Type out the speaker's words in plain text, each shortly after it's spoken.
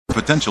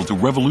potential to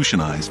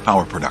revolutionize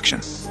power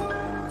production.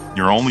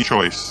 Your only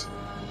choice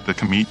that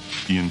can meet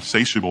the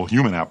insatiable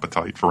human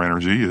appetite for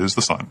energy is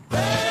the sun.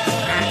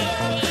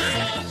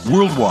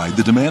 Worldwide,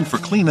 the demand for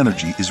clean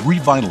energy is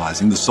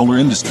revitalizing the solar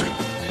industry.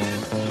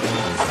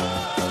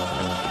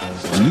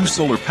 New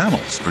solar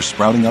panels are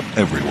sprouting up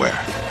everywhere.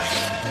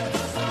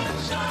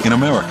 In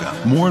America,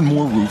 more and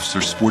more roofs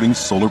are sporting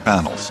solar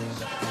panels,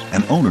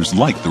 and owners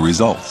like the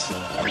results.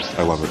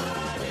 I love it.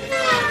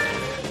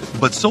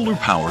 But solar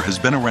power has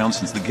been around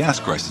since the gas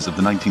crisis of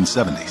the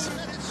 1970s,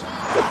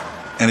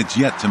 and it's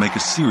yet to make a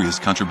serious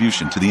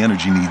contribution to the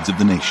energy needs of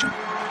the nation.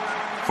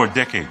 For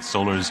decades,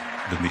 solar's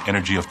been the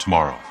energy of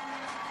tomorrow.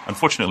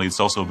 Unfortunately,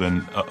 it's also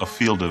been a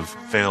field of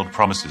failed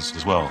promises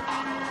as well.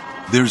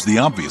 There's the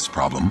obvious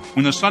problem.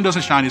 When the sun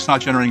doesn't shine, it's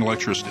not generating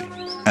electricity.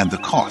 And the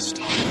cost.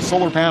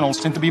 Solar panels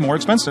tend to be more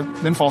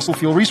expensive than fossil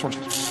fuel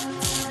resources.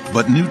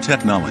 But new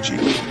technology,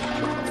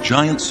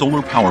 giant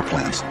solar power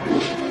plants,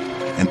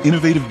 and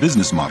innovative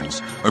business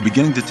models are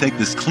beginning to take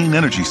this clean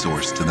energy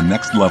source to the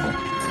next level.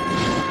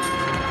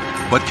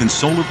 But can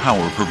solar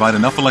power provide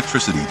enough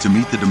electricity to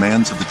meet the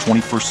demands of the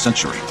 21st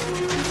century?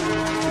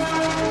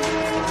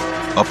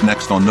 Up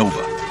next on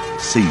Nova,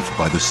 Saved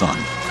by the Sun.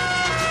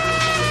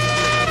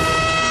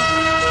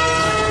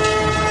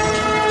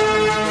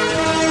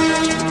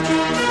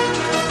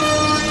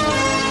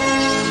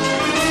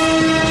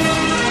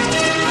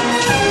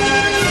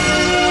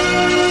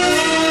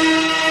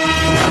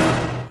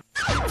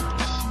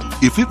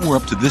 If it were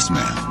up to this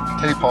man,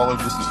 Hey Paula,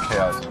 this is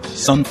Kaz.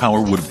 sun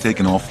power would have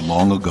taken off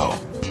long ago.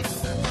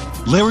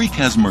 Larry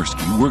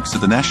Kazmersky works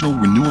at the National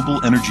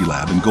Renewable Energy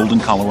Lab in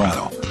Golden,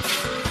 Colorado.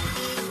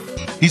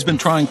 He's been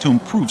trying to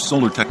improve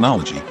solar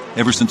technology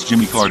ever since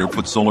Jimmy Carter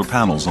put solar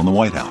panels on the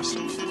White House.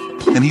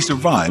 And he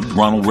survived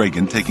Ronald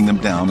Reagan taking them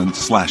down and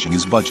slashing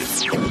his budget,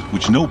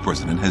 which no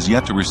president has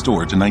yet to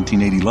restore to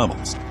 1980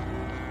 levels.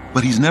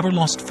 But he's never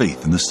lost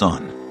faith in the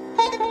sun.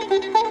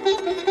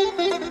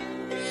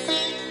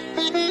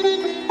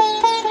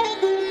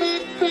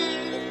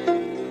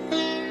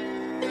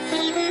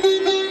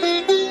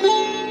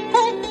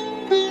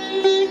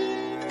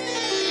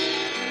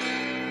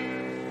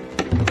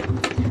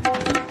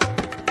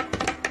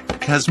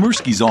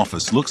 Kazmersky's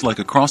office looks like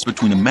a cross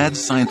between a mad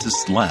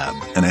scientist's lab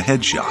and a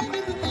head shop.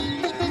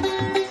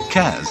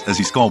 Kaz, as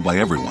he's called by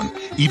everyone,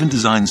 even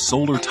designs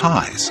solar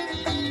ties.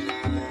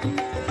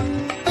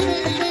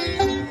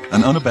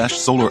 An unabashed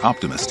solar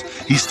optimist,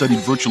 he studied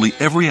virtually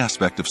every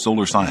aspect of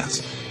solar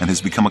science and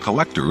has become a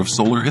collector of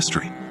solar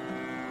history.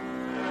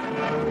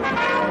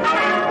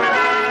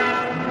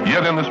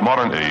 Yet in this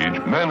modern age,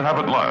 men have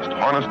at last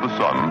harnessed the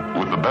sun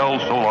with the Bell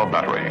Solar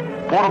Battery.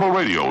 Portable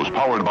radios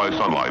powered by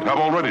sunlight have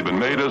already been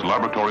made as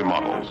laboratory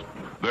models.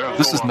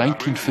 This is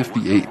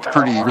 1958.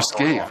 Pretty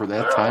risque for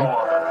that time.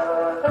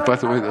 And by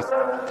the way,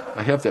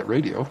 I have that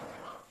radio.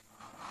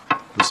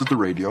 This is the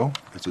radio.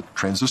 It's a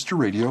transistor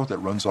radio that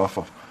runs off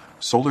of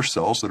solar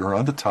cells that are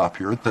on the top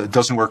here. It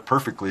doesn't work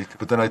perfectly,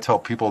 but then I tell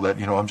people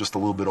that, I'm just a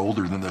little bit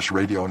older than this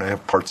radio, and I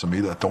have parts of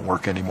me that don't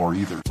work anymore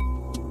either.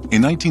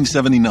 In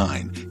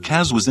 1979,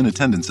 Kaz was in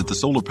attendance at the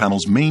solar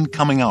panel's main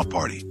coming out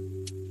party.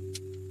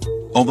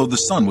 Although the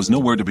sun was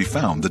nowhere to be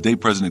found the day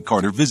President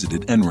Carter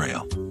visited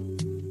NRAIL.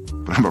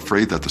 But I'm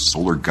afraid that the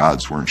solar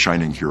gods weren't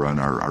shining here on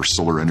our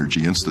Solar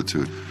Energy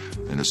Institute.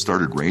 And it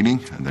started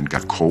raining, and then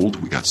got cold,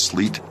 we got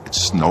sleet, it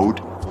snowed.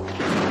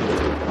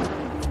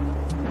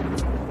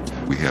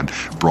 We had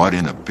brought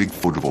in a big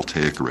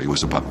photovoltaic array. It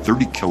was about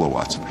 30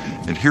 kilowatts.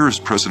 And here is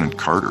President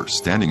Carter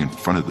standing in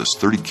front of this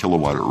 30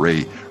 kilowatt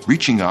array,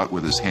 reaching out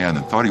with his hand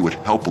and thought he would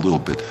help a little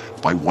bit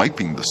by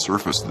wiping the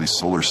surface of these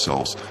solar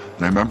cells.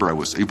 And I remember I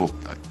was able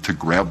to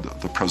grab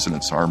the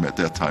president's arm at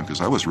that time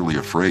because I was really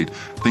afraid,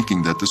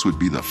 thinking that this would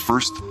be the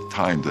first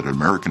time that an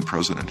American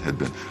president had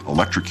been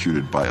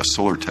electrocuted by a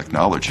solar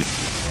technology.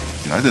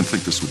 And I didn't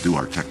think this would do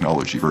our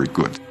technology very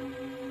good.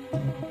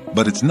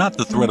 But it's not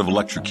the threat of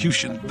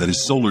electrocution that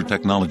is solar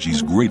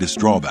technology's greatest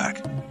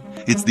drawback.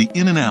 It's the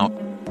in and out,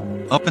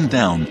 up and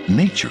down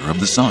nature of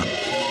the sun.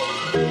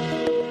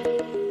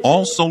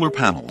 All solar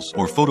panels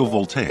or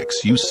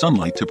photovoltaics use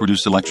sunlight to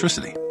produce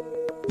electricity.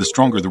 The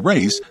stronger the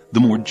rays, the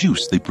more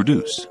juice they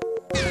produce.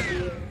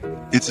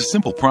 It's a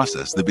simple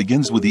process that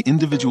begins with the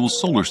individual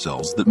solar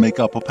cells that make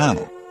up a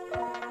panel.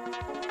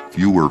 If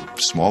you were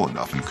small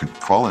enough and could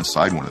crawl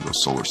inside one of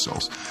those solar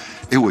cells,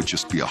 it would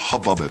just be a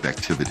hubbub of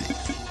activity.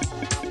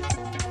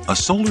 A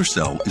solar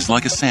cell is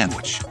like a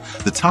sandwich.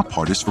 The top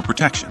part is for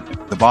protection,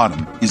 the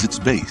bottom is its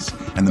base,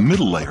 and the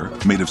middle layer,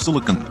 made of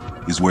silicon,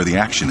 is where the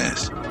action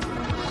is.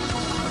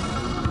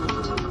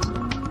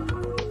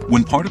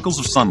 When particles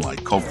of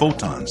sunlight, called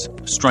photons,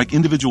 strike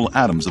individual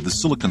atoms of the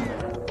silicon,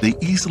 they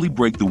easily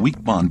break the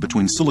weak bond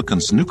between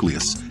silicon's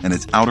nucleus and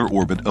its outer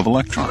orbit of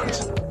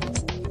electrons.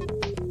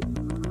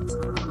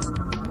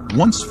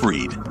 Once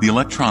freed, the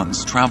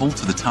electrons travel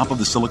to the top of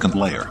the silicon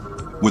layer,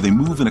 where they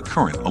move in a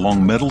current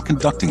along metal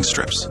conducting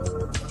strips.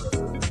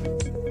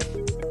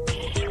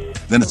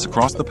 Then it's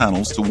across the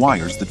panels to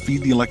wires that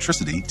feed the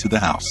electricity to the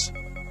house.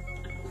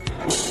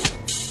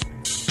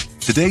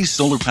 Today's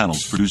solar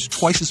panels produce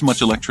twice as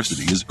much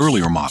electricity as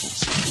earlier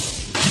models.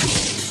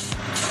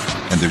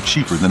 And they're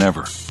cheaper than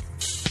ever.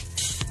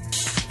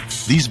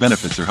 These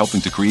benefits are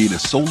helping to create a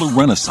solar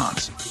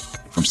renaissance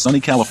from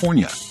sunny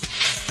California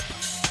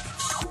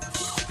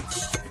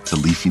to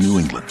leafy New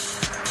England.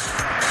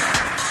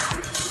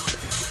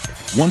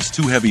 Once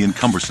too heavy and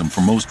cumbersome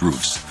for most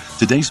roofs,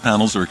 today's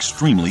panels are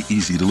extremely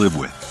easy to live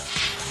with,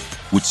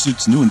 which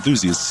suits new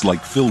enthusiasts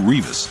like Phil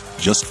Rivas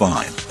just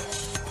fine.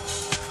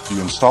 You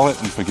install it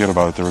and forget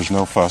about it. There is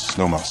no fuss,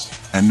 no muss.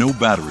 And no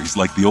batteries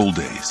like the old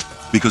days,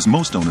 because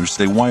most owners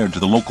stay wired to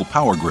the local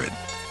power grid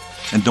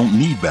and don't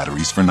need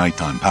batteries for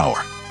nighttime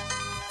power.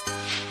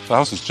 The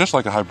house is just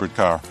like a hybrid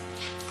car.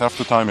 Half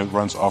the time it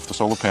runs off the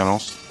solar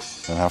panels,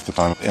 and half the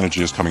time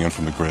energy is coming in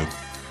from the grid.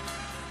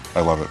 I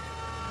love it.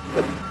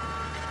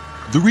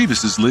 The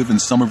Rivases live in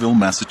Somerville,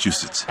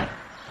 Massachusetts,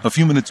 a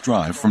few minutes'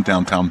 drive from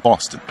downtown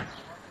Boston.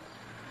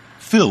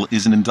 Phil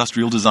is an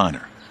industrial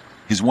designer.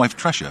 His wife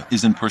Tresha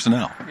is in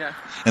personnel.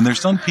 And their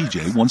son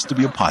PJ wants to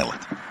be a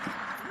pilot.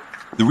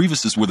 The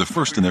Rivases were the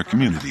first in their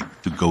community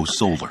to go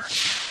solar.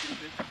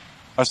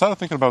 I started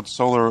thinking about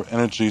solar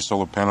energy,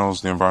 solar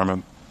panels, the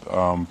environment,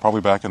 probably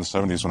back in the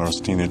 70s when I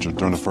was a teenager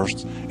during the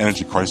first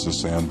energy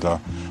crisis. And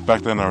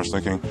back then I was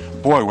thinking,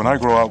 boy, when I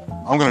grow up,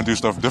 I'm going to do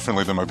stuff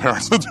differently than my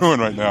parents are doing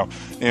right now.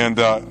 And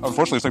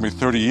unfortunately, it's taken me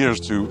 30 years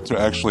to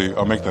actually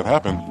make that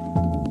happen.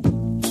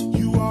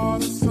 You are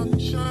the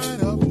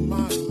sunshine of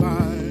my life.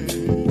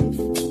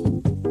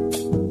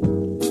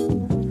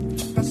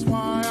 That's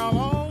why I'll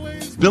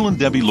always... Bill and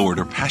Debbie Lord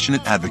are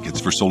passionate advocates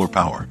for solar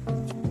power.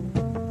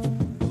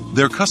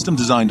 Their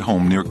custom-designed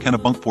home near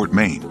Kennebunkport,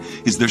 Maine,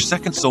 is their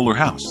second solar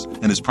house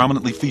and is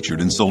prominently featured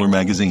in solar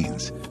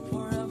magazines.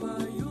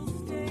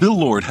 Bill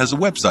Lord has a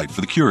website for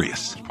the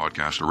curious. This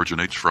podcast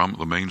originates from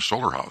the Maine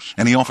Solar House.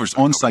 And he offers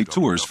on-site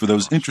tours for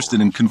those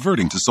interested in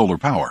converting to solar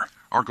power.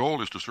 Our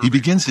goal is to serve... He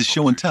begins his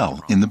show and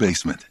tell in the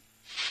basement.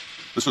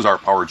 This is our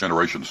power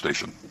generation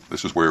station.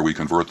 This is where we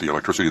convert the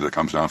electricity that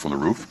comes down from the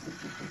roof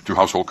to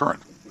household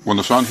current. When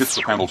the sun hits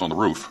the panels on the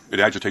roof, it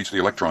agitates the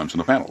electrons in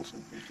the panels.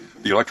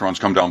 The electrons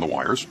come down the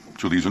wires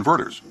to these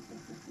inverters.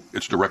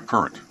 It's direct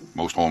current.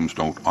 Most homes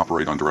don't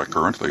operate on direct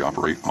current. They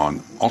operate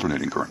on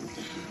alternating current.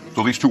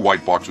 So these two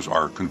white boxes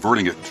are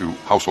converting it to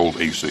household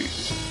AC.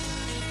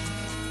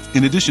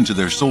 In addition to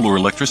their solar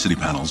electricity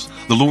panels,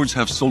 the Lords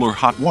have solar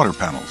hot water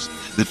panels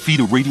that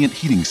feed a radiant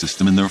heating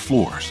system in their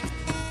floors.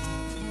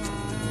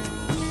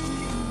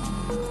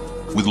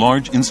 With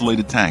large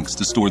insulated tanks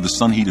to store the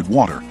sun-heated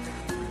water,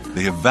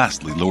 they have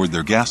vastly lowered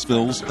their gas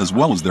bills as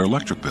well as their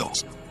electric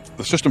bills.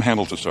 The system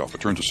handles itself.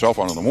 It turns itself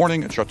on in the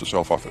morning, it shuts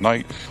itself off at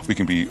night. We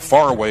can be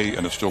far away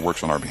and it still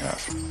works on our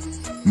behalf.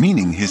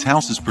 Meaning his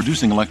house is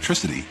producing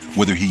electricity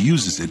whether he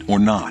uses it or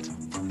not.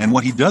 And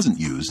what he doesn't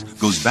use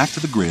goes back to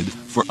the grid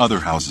for other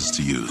houses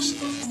to use.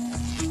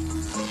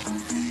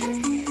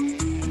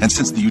 And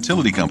since the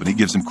utility company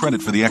gives him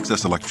credit for the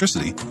excess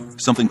electricity,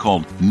 something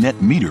called net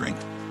metering,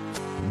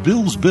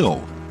 Bill's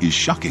bill is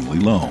shockingly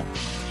low.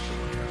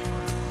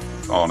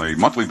 On a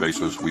monthly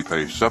basis, we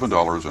pay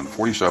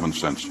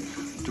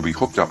 $7.47 to be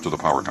hooked up to the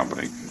power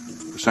company.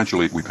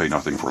 Essentially, we pay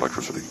nothing for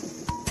electricity.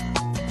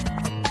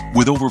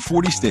 With over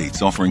 40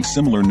 states offering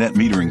similar net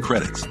metering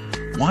credits,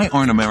 why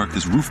aren't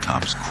America's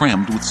rooftops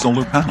crammed with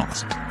solar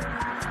panels?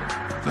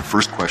 The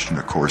first question,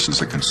 of course,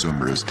 as a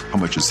consumer is, how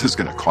much is this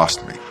going to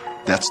cost me?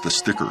 That's the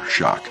sticker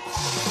shock.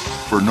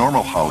 For a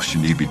normal house, you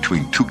need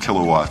between 2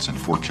 kilowatts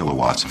and 4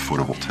 kilowatts of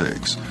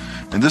photovoltaics.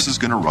 And this is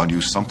going to run you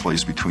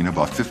someplace between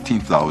about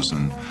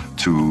 $15,000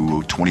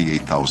 to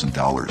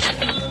 $28,000.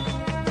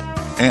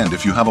 And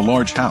if you have a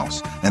large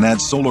house and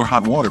add solar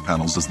hot water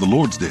panels as the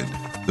Lords did,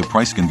 the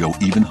price can go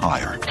even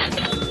higher.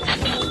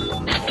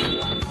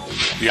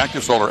 The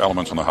active solar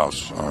elements in the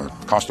house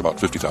cost about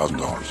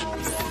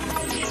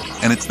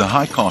 $50,000. And it's the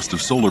high cost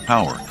of solar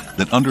power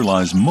that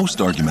underlies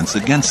most arguments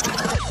against it.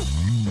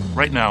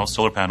 Right now,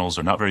 solar panels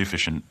are not very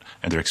efficient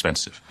and they're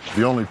expensive.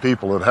 The only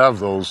people that have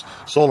those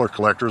solar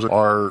collectors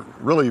are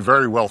really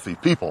very wealthy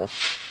people.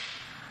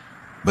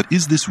 But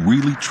is this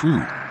really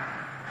true?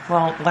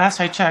 Well,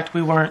 last I checked,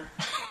 we weren't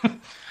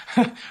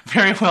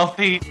very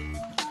wealthy.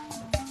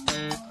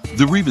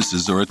 The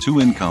Rivases are a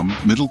two-income,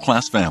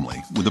 middle-class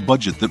family with a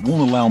budget that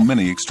won't allow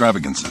many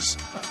extravagances.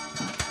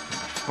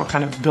 We're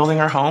kind of building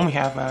our home. We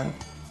have a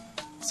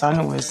son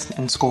who is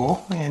in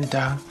school, and,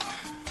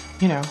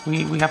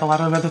 we have a lot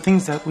of other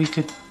things that we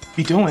could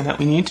be doing that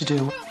we need to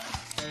do.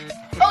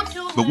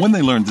 But when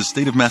they learned the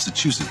state of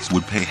Massachusetts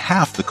would pay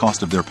half the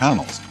cost of their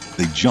panels,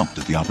 they jumped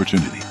at the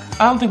opportunity.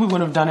 I don't think we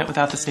would have done it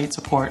without the state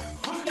support.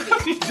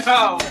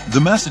 No.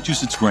 The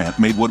Massachusetts grant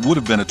made what would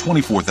have been a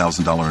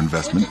 $24,000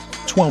 investment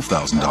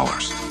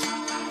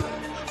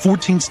 $12,000.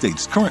 14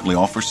 states currently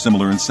offer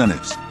similar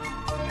incentives.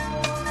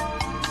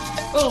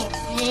 Oh,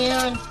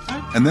 man.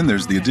 And then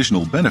there's the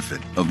additional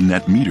benefit of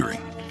net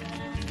metering.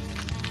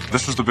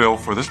 This is the bill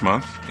for this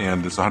month,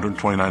 and it's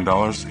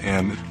 $129,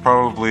 and it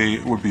probably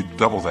would be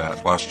double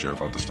that last year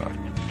about this time.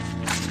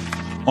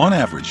 On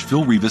average,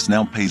 Phil Rivas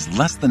now pays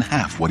less than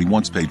half what he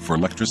once paid for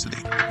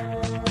electricity.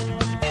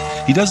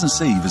 He doesn't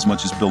save as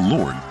much as Bill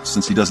Lord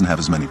since he doesn't have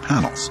as many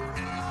panels.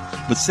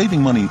 But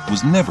saving money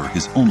was never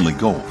his only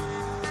goal.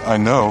 I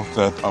know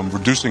that I'm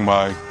reducing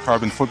my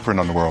carbon footprint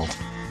on the world.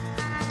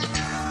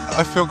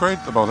 I feel great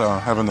about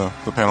having the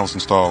panels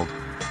installed.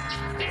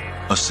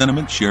 A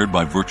sentiment shared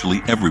by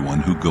virtually everyone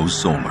who goes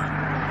solar.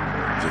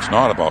 It's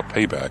not about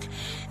payback.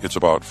 It's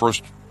about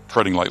first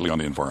treading lightly on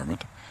the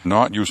environment,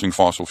 not using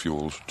fossil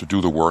fuels to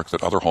do the work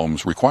that other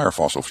homes require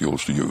fossil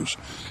fuels to use.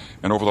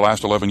 And over the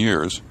last 11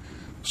 years,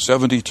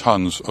 70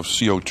 tons of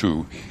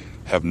CO2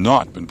 have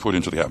not been put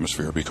into the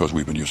atmosphere because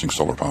we've been using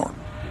solar power.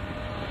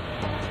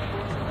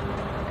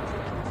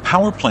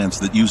 Power plants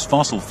that use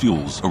fossil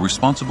fuels are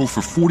responsible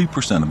for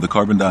 40% of the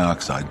carbon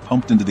dioxide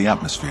pumped into the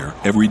atmosphere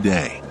every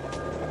day.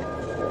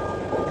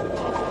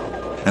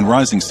 And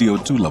rising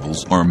CO2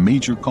 levels are a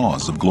major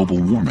cause of global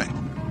warming.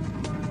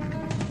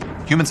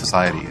 Human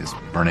society is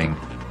burning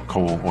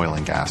coal, oil,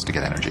 and gas to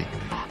get energy.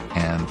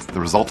 And the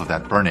result of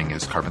that burning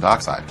is carbon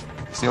dioxide.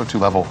 CO2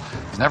 level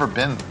has never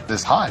been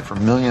this high for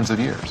millions of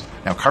years.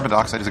 Now, carbon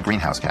dioxide is a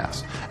greenhouse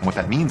gas. And what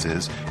that means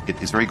is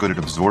it is very good at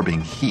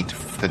absorbing heat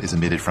that is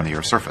emitted from the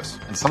Earth's surface.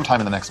 And sometime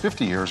in the next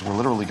 50 years, we're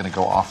literally going to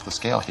go off the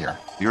scale here.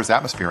 The Earth's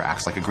atmosphere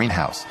acts like a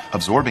greenhouse,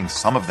 absorbing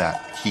some of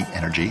that heat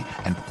energy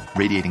and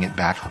radiating it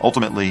back,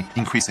 ultimately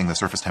increasing the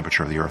surface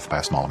temperature of the Earth by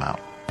a small amount.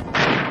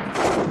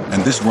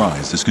 And this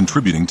rise is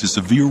contributing to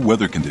severe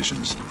weather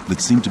conditions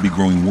that seem to be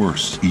growing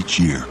worse each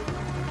year.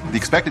 The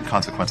expected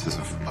consequences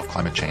of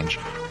climate change,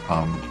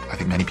 I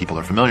think many people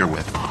are familiar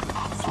with.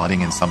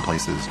 Flooding in some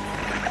places,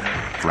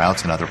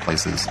 droughts in other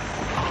places,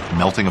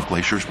 melting of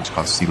glaciers which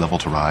cause sea level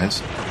to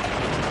rise,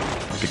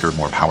 bigger,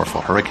 more powerful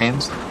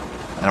hurricanes,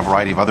 and a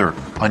variety of other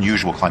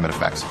unusual climate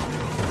effects.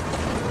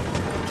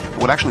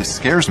 What actually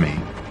scares me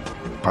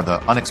are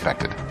the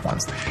unexpected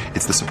ones.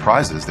 It's the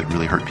surprises that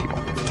really hurt people.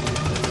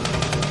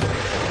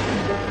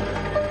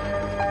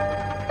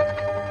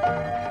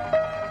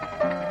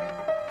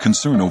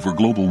 Concern over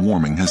global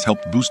warming has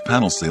helped boost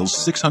panel sales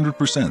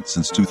 600%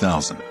 since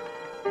 2000,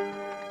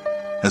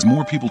 as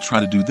more people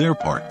try to do their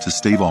part to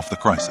stave off the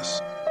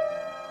crisis.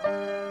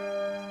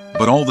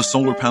 But all the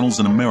solar panels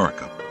in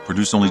America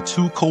produce only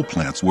 2 coal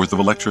plants worth of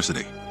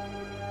electricity,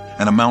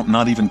 an amount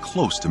not even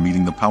close to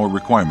meeting the power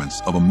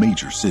requirements of a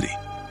major city.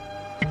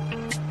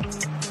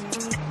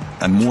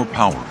 And more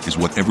power is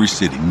what every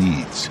city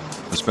needs,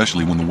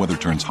 especially when the weather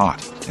turns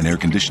hot and air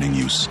conditioning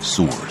use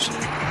soars.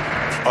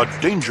 A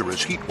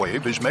dangerous heat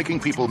wave is making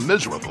people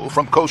miserable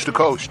from coast to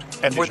coast.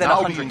 And more than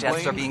 100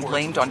 deaths are being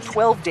blamed on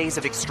 12 days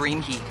of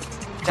extreme heat.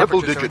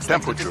 Triple-digit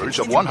temperatures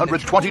of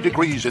 120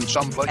 degrees in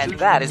some places. And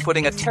that is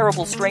putting a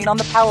terrible strain on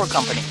the power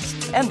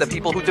companies and the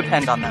people who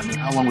depend on them.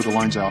 How long were the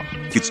lines out?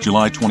 It's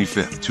July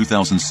 25th,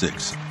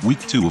 2006, week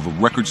 2 of a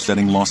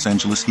record-setting Los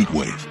Angeles heat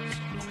wave.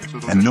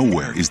 And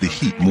nowhere is the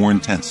heat more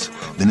intense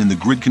than in the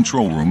grid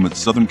control room at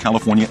Southern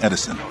California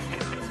Edison,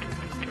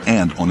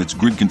 and on its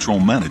grid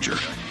control manager,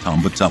 Tom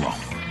Botello.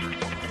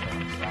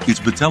 It's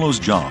Botello's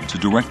job to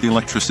direct the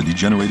electricity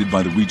generated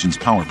by the region's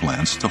power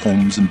plants to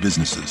homes and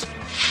businesses,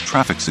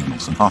 traffic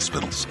signals and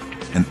hospitals,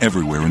 and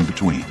everywhere in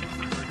between.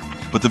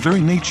 But the very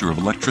nature of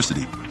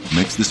electricity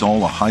makes this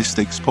all a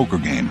high-stakes poker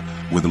game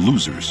where the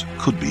losers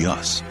could be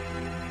us.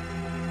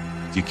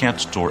 You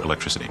can't store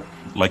electricity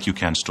like you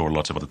can store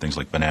lots of other things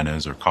like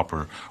bananas or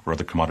copper or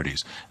other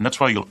commodities. And that's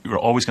why you're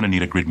always going to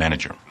need a grid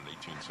manager.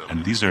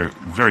 And these are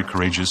very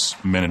courageous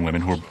men and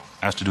women who are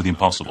asked to do the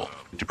impossible,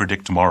 to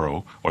predict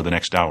tomorrow or the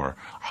next hour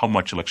how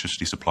much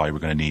electricity supply we're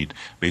going to need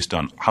based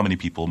on how many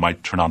people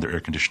might turn on their air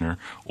conditioner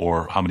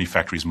or how many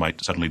factories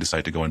might suddenly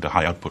decide to go into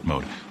high output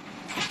mode.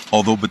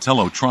 Although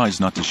Botello tries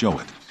not to show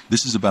it,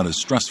 this is about as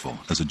stressful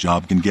as a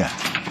job can get,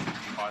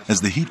 as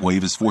the heat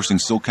wave is forcing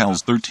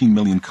SoCal's 13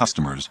 million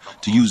customers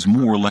to use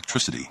more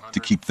electricity to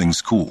keep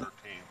things cool.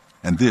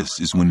 And this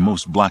is when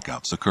most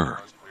blackouts occur.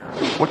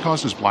 What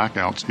causes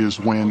blackouts is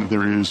when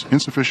there is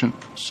insufficient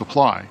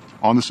supply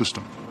on the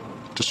system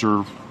to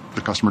serve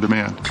the customer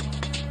demand.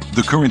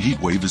 The current heat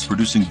wave is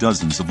producing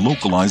dozens of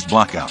localized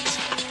blackouts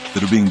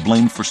that are being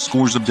blamed for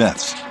scores of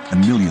deaths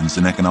and millions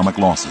in economic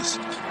losses.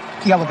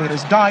 The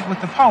elevators died with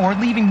the power,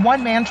 leaving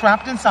one man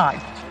trapped inside.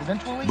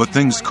 But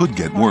things could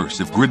get worse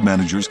if grid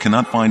managers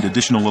cannot find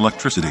additional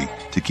electricity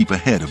to keep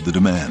ahead of the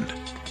demand.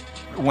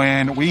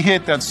 When we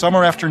hit that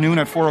summer afternoon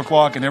at 4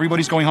 o'clock and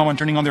everybody's going home and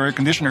turning on their air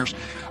conditioners,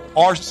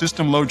 our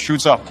system load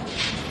shoots up.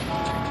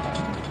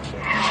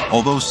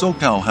 Although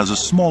SoCal has a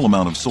small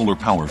amount of solar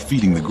power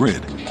feeding the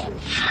grid,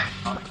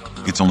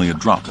 it's only a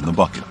drop in the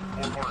bucket.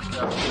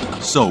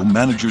 So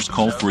managers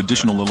call for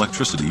additional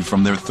electricity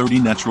from their 30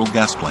 natural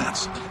gas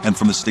plants and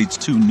from the state's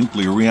 2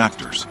 nuclear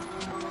reactors.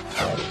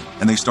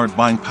 And they start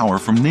buying power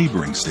from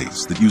neighboring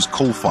states that use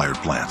coal-fired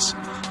plants,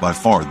 by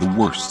far the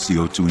worst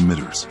CO2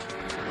 emitters.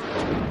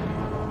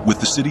 With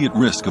the city at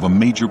risk of a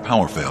major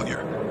power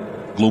failure,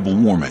 global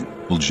warming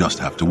will just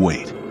have to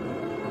wait.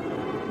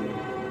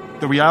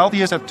 The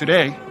reality is that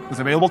today, with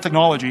available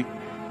technology,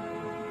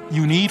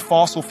 you need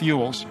fossil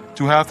fuels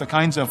to have the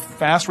kinds of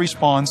fast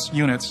response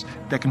units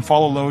that can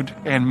follow load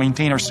and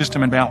maintain our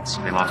system in balance.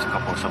 They lost a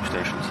couple of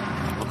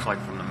substations. Looks like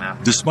from the map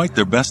Despite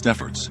their best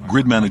efforts,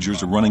 grid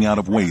managers are running out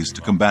of ways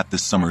to combat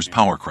this summer's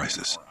power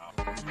crisis.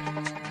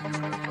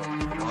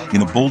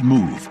 In a bold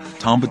move,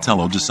 Tom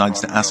Botello decides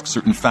to ask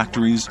certain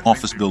factories,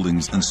 office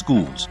buildings, and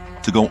schools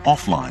to go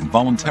offline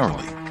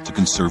voluntarily to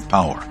conserve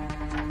power.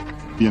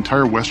 The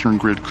entire Western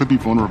grid could be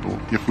vulnerable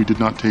if we did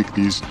not take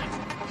these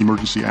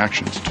emergency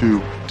actions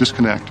to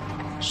disconnect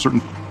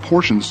certain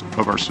portions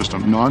of our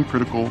system,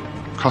 non-critical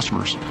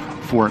customers,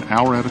 for an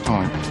hour at a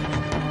time.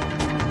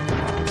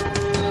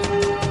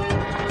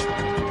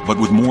 But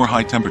with more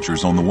high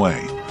temperatures on the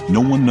way, no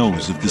one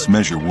knows if this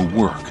measure will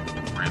work.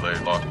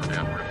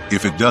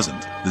 If it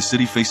doesn't, the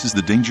city faces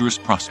the dangerous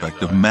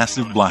prospect of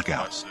massive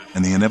blackouts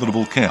and the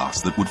inevitable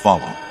chaos that would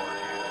follow.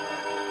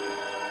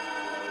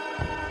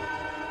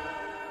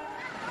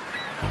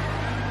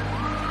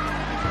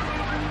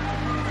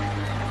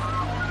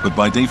 But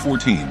by day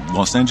 14,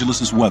 Los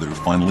Angeles' weather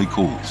finally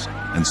cools,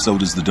 and so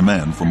does the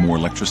demand for more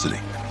electricity.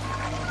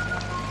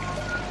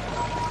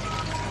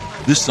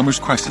 This summer's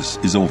crisis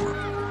is over,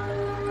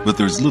 but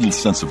there's little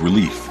sense of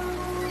relief.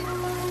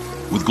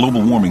 With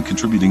global warming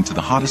contributing to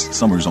the hottest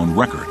summers on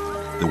record,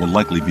 there will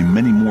likely be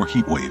many more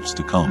heat waves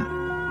to come.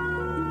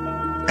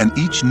 And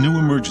each new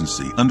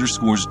emergency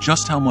underscores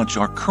just how much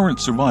our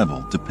current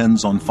survival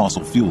depends on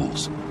fossil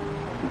fuels,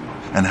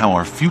 and how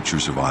our future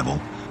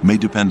survival may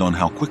depend on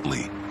how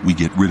quickly we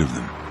get rid of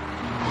them.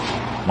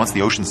 Once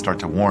the oceans start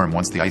to warm,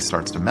 once the ice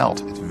starts to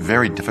melt, it's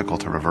very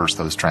difficult to reverse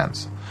those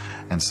trends.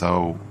 And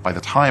so by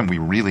the time we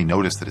really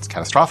notice that it's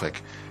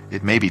catastrophic,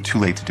 it may be too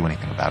late to do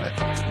anything about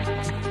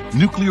it.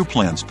 Nuclear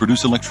plants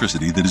produce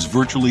electricity that is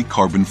virtually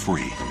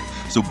carbon-free,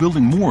 so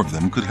building more of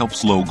them could help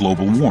slow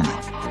global warming.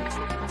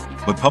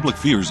 But public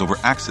fears over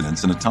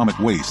accidents and atomic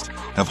waste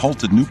have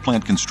halted new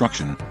plant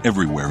construction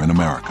everywhere in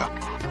America.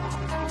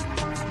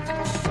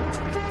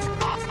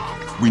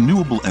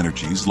 Renewable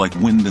energies like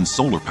wind and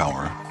solar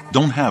power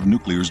don't have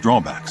nuclear's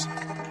drawbacks.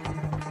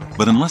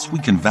 But unless we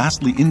can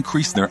vastly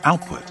increase their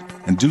output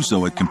and do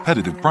so at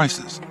competitive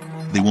prices,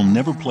 they will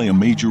never play a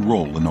major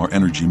role in our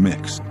energy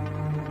mix.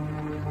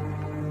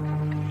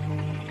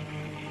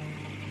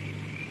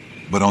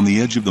 But on the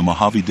edge of the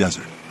Mojave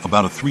Desert,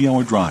 about a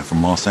 3-hour drive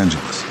from Los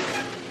Angeles,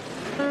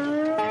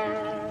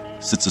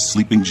 sits a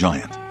sleeping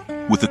giant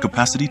with the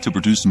capacity to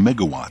produce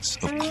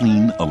megawatts of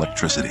clean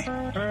electricity.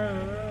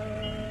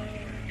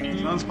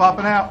 Sun's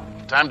popping out.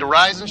 Time to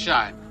rise and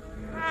shine.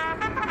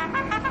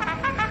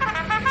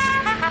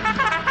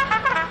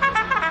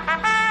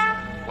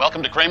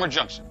 Welcome to Kramer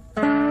Junction.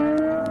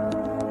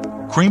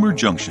 Kramer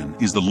Junction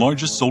is the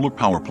largest solar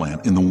power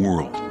plant in the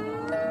world,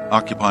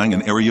 occupying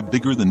an area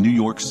bigger than New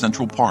York's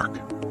Central Park.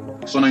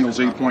 Sun angle is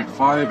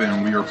 8.5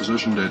 and we are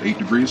positioned at 8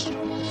 degrees.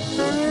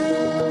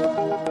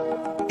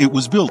 It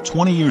was built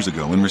 20 years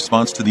ago in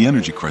response to the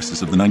energy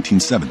crisis of the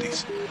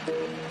 1970s,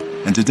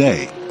 and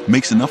today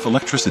makes enough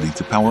electricity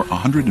to power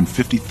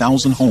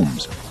 150,000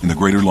 homes in the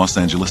greater Los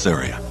Angeles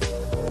area.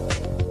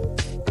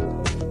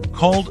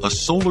 Called a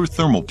solar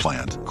thermal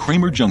plant,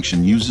 Kramer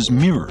Junction uses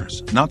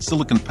mirrors, not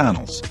silicon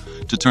panels,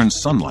 to turn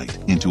sunlight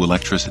into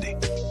electricity.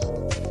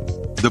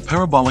 The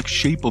parabolic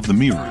shape of the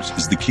mirrors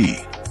is the key.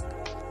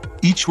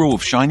 Each row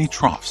of shiny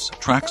troughs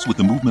tracks with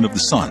the movement of the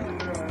sun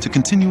to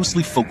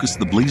continuously focus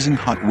the blazing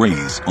hot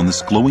rays on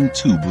this glowing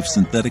tube of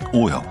synthetic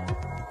oil.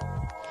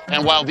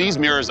 And while these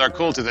mirrors are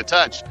cool to the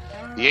touch,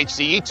 the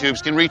HCE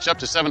tubes can reach up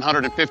to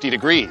 750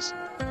 degrees.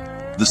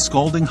 The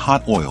scalding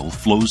hot oil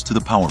flows to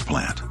the power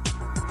plant,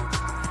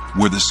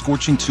 where the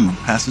scorching tube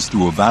passes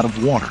through a vat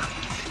of water,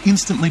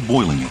 instantly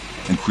boiling it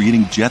and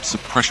creating jets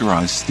of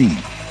pressurized steam.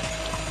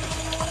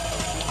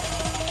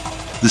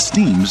 The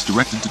steam is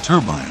directed to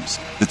turbines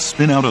that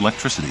spin out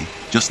electricity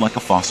just like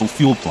a fossil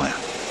fuel plant.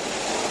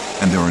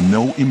 And there are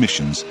no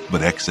emissions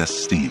but excess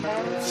steam.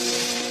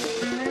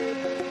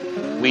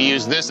 We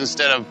use this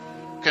instead of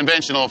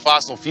conventional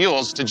fossil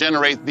fuels to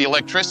generate the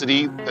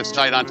electricity that's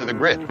tied onto the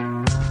grid.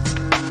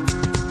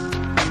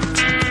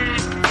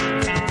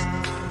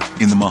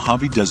 In the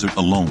Mojave Desert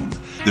alone,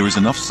 there is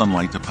enough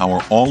sunlight to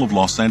power all of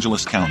Los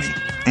Angeles County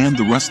and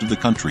the rest of the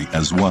country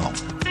as well.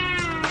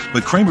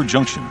 But Kramer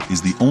Junction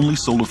is the only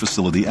solar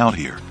facility out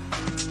here.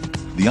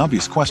 The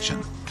obvious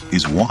question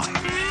is why?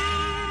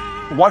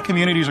 What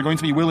communities are going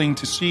to be willing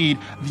to cede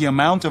the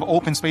amount of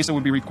open space that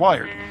would be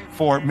required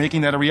for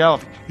making that a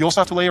reality? You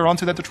also have to layer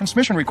onto that the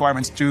transmission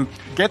requirements to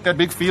get that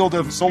big field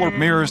of solar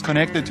mirrors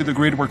connected to the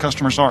grid where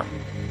customers are.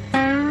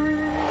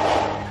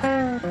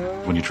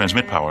 When you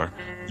transmit power,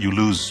 you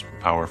lose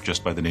power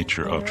just by the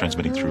nature of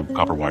transmitting through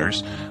copper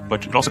wires,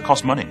 but it also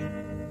costs money.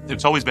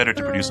 It's always better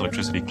to produce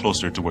electricity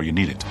closer to where you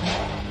need it.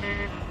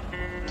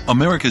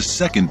 America's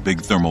second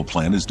big thermal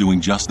plant is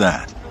doing just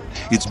that.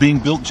 It's being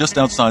built just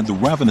outside the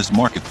ravenous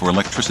market for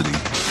electricity,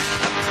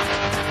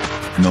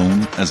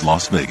 known as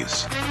Las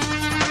Vegas.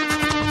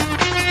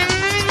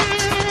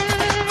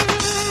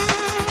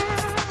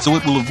 So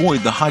it will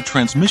avoid the high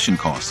transmission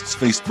costs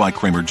faced by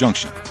Kramer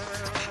Junction,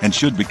 and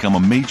should become a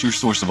major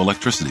source of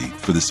electricity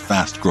for this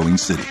fast-growing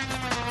city.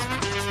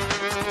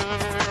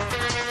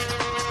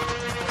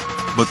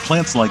 But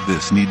plants like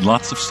this need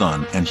lots of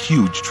sun and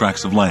huge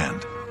tracts of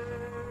land.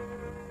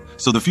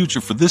 So the future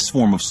for this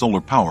form of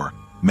solar power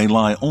may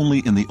lie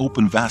only in the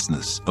open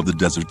vastness of the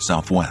desert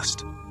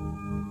Southwest.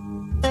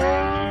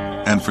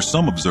 And for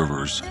some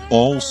observers,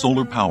 all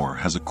solar power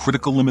has a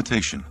critical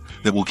limitation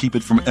that will keep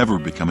it from ever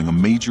becoming a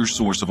major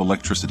source of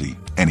electricity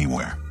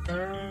anywhere.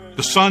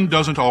 The sun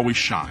doesn't always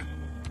shine.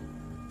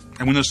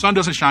 And when the sun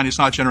doesn't shine, it's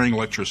not generating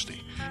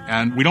electricity.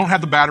 And we don't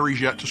have the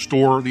batteries yet to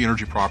store the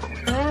energy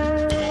properly.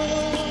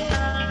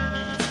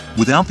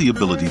 Without the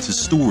ability to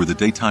store the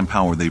daytime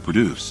power they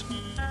produce,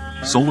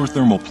 solar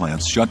thermal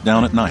plants shut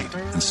down at night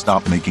and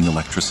stop making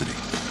electricity.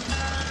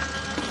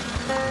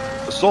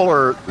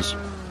 Solar is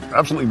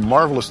absolutely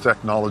marvelous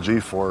technology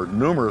for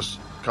numerous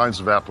kinds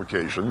of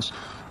applications.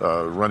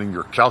 Running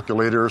your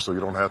calculator so you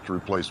don't have to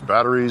replace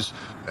batteries,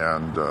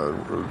 and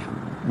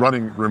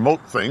running remote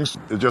things.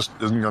 It just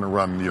isn't going to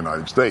run in the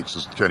United States.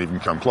 It can't even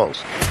come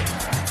close.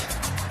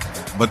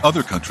 But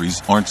other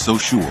countries aren't so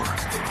sure.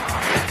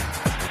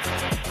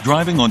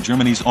 Driving on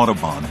Germany's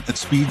Autobahn at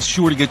speeds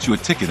sure to get you a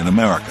ticket in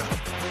America,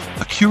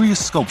 a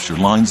curious sculpture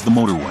lines the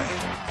motorway.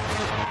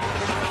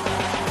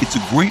 It's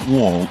a great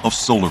wall of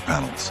solar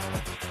panels,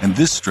 and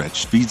this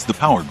stretch feeds the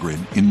power grid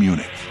in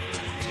Munich.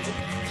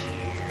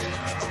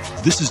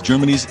 This is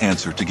Germany's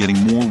answer to getting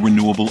more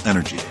renewable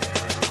energy.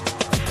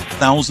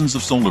 Thousands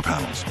of solar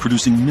panels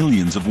producing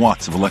millions of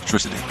watts of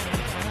electricity.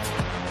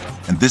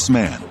 And this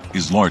man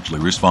is largely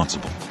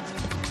responsible.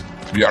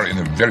 We are in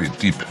a very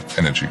deep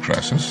energy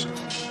crisis.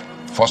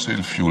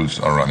 Fossil fuels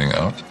are running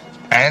out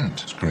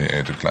and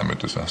create a climate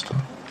disaster.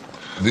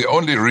 The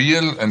only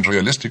real and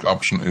realistic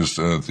option is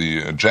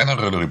the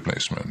general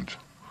replacement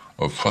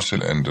of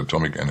fossil and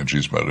atomic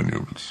energies by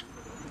renewables.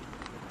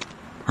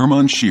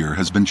 Hermann Scheer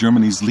has been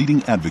Germany's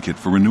leading advocate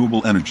for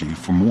renewable energy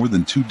for more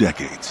than 2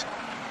 decades.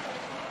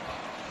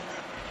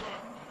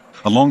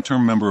 A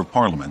long-term member of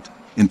parliament,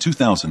 in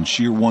 2000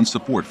 Scheer won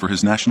support for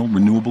his National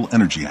Renewable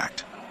Energy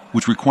Act,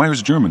 which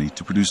requires Germany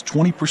to produce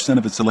 20%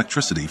 of its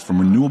electricity from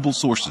renewable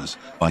sources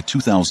by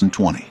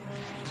 2020.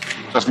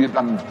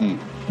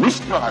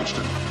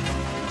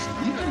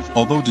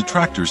 Although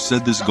detractors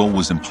said this goal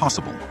was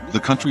impossible, the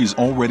country is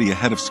already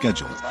ahead of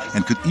schedule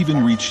and could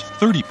even reach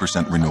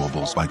 30%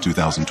 renewables by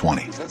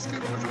 2020.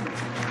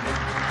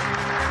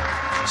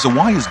 So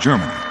why is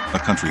Germany, a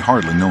country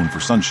hardly known for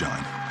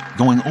sunshine,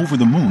 going over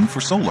the moon for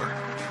solar?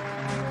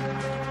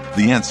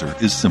 The answer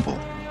is simple: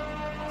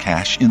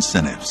 cash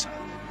incentives.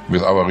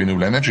 With our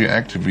Renewable Energy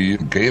Act, we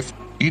gave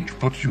each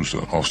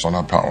producer of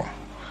solar power,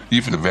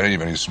 even a very,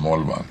 very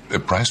small one, a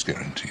price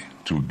guarantee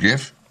to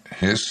give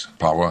his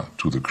power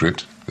to the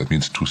grid. That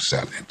means to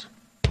sell it.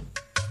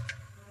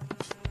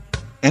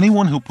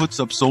 Anyone who puts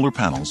up solar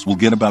panels will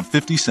get about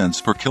 50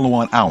 cents per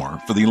kilowatt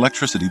hour for the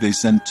electricity they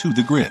send to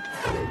the grid.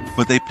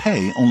 But they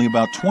pay only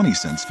about 20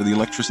 cents for the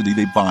electricity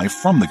they buy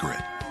from the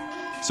grid.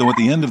 So at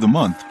the end of the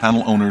month,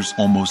 panel owners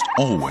almost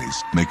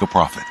always make a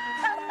profit.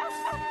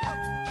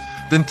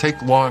 Didn't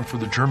take long for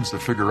the Germans to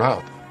figure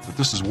out that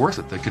this is worth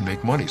it. They can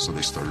make money, so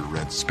they started to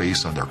rent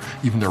space on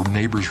even their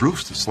neighbors'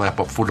 roofs to slap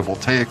up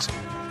photovoltaics.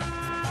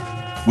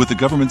 With the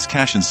government's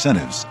cash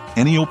incentives,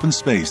 any open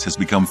space has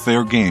become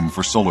fair game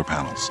for solar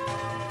panels,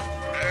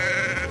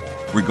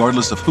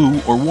 regardless of who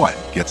or what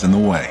gets in the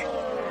way.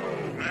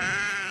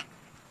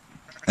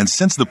 And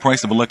since the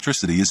price of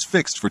electricity is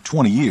fixed for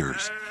 20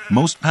 years,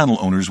 most panel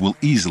owners will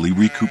easily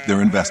recoup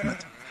their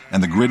investment,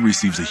 and the grid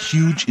receives a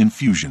huge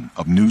infusion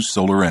of new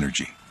solar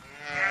energy.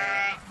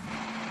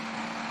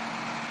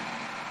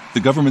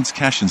 The government's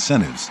cash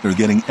incentives are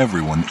getting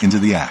everyone into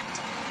the act.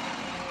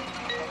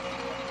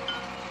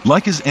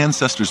 Like his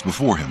ancestors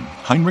before him,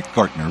 Heinrich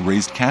Gartner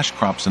raised cash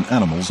crops and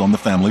animals on the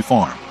family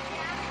farm.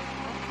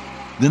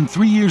 Then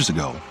 3 years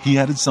ago, he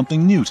added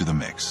something new to the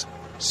mix: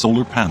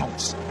 solar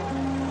panels.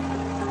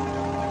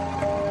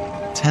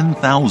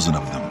 10,000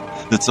 of them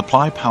that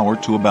supply power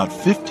to about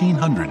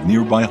 1,500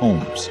 nearby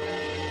homes.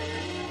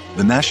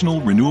 The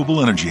National Renewable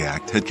Energy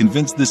Act had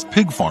convinced this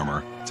pig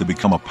farmer to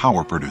become a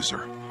power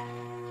producer.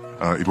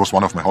 It was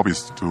one of my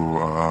hobbies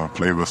to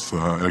play with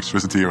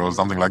electricity or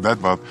something like that,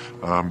 but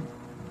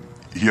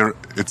here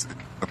it's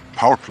a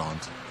power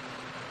plant.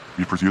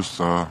 We produce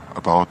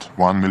about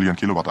 1 million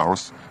kilowatt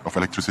hours of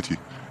electricity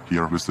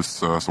here with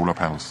this solar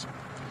panels.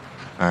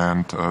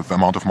 And the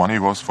amount of money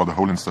was for the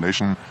whole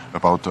installation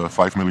about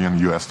 $5 million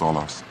US.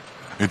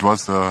 It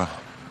was a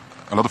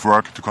lot of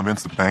work to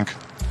convince the bank.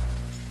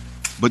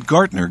 But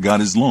Gartner got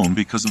his loan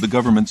because of the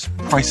government's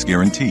price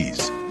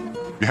guarantees.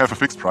 We have a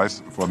fixed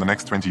price for the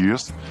next 20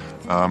 years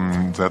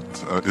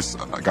that is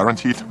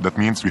guaranteed. That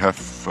means we have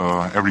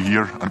every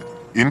year an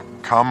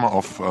income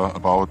of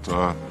about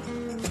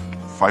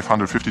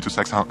 550 to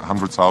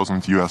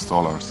 600,000 US.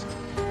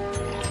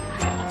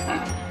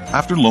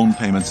 After loan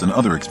payments and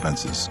other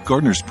expenses,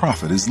 Gardner's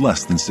profit is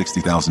less than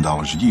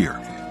 $60,000 a year.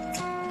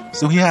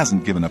 So he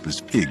hasn't given up his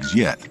pigs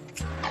yet.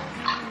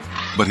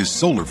 But his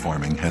solar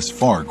farming has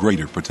far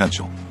greater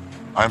potential.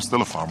 I'm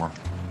still a farmer.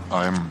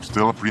 I'm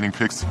still breeding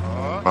pigs,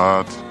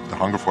 but the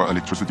hunger for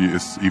electricity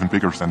is even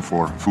bigger than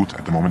for food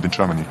at the moment in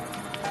Germany.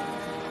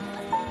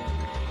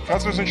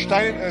 Kannst du uns in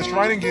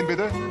Schreinen gehen,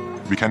 bitte?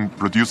 We can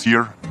produce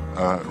here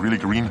really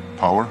green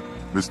power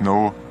with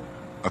no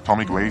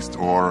atomic waste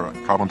or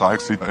carbon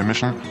dioxide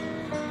emission.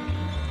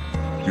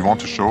 We want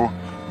to show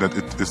that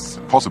it is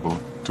possible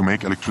to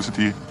make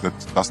electricity that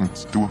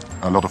doesn't do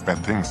a lot of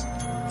bad things.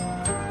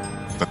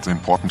 That's an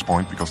important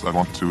point because I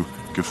want to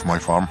give my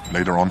farm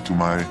later on to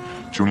my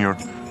junior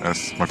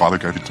as my father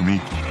gave it to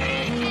me.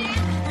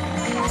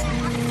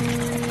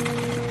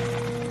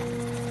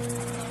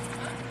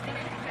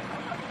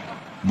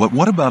 But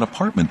what about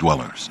apartment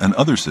dwellers and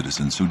other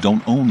citizens who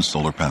don't own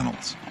solar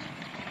panels?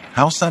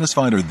 How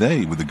satisfied are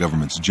they with the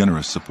government's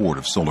generous support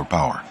of solar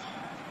power?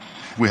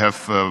 We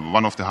have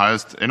one of the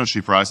highest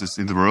energy prices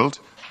in the world,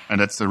 and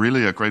that's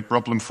really a great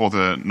problem for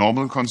the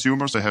normal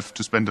consumers. They have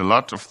to spend a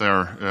lot of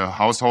their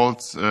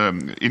household's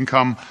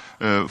income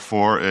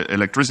for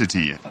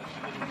electricity.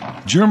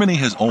 Germany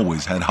has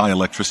always had high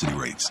electricity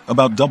rates,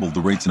 about double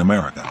the rates in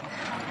America.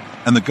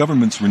 And the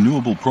government's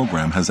renewable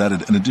program has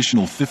added an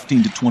additional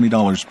 $15 to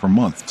 $20 per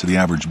month to the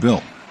average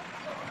bill.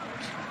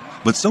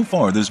 But so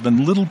far, there's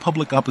been little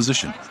public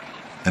opposition,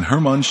 and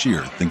Hermann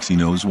Scheer thinks he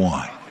knows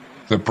why.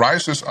 The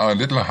prices are a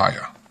little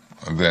higher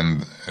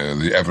than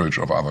the average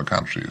of other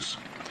countries.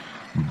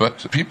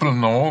 But people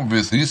know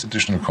with these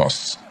additional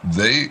costs,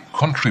 they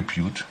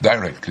contribute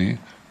directly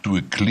to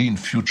a clean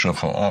future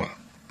for all.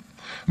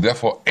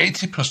 Therefore,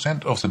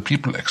 80% of the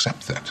people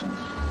accept that.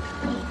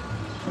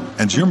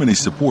 And Germany's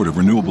support of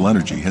renewable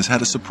energy has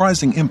had a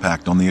surprising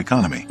impact on the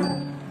economy.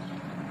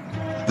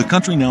 The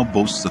country now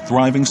boasts a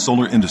thriving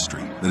solar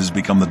industry that has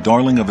become the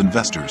darling of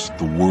investors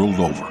the world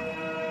over.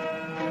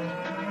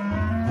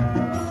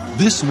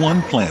 This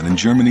one plant in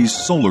Germany's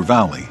Solar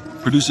Valley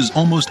produces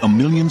almost 1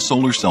 million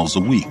solar cells a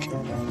week.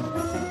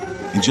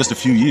 In just a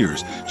few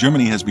years,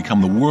 Germany has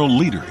become the world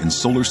leader in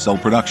solar cell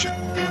production.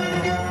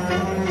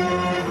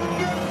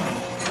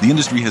 The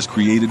industry has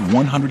created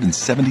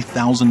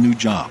 170,000 new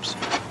jobs,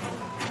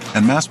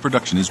 and mass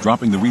production is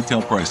dropping the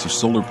retail price of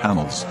solar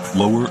panels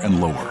lower and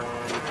lower.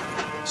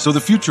 So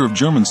the future of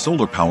German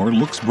solar power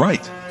looks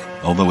bright,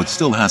 although it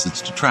still has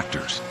its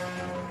detractors.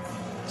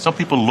 Some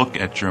people look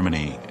at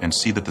Germany and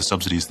see that the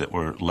subsidies that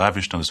were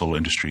lavished on the solar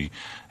industry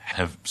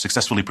have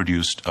successfully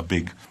produced a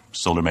big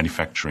solar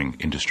manufacturing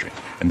industry.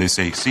 And they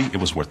say, see, it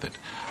was worth it.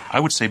 I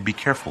would say be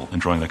careful in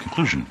drawing that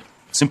conclusion.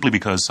 Simply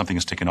because something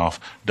is taken off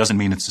doesn't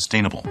mean it's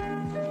sustainable.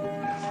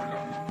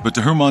 But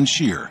to Hermann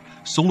Scheer,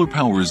 solar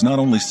power is not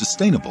only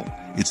sustainable,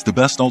 it's the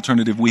best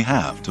alternative we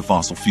have to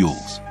fossil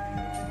fuels.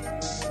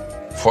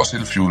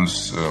 Fossil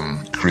fuels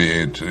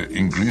create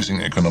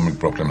increasing economic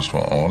problems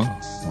for all,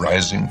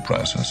 rising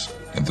prices,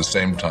 at the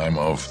same time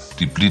of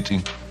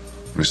depleting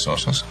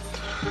resources.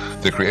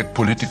 They create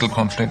political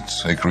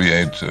conflicts, they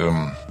create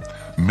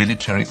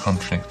military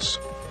conflicts,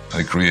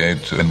 they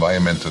create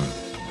environmental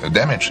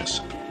damages.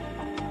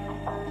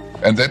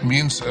 And that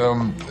means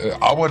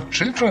our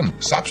children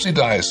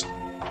subsidize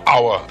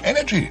our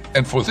energy.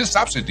 And for this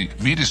subsidy,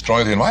 we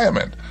destroy the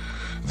environment.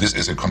 This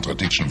is a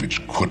contradiction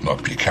which could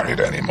not be carried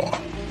anymore.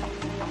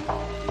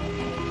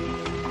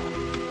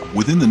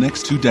 Within the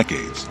next 2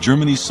 decades,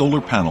 Germany's solar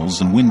panels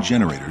and wind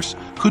generators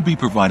could be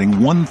providing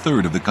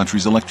 1/3 of the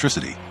country's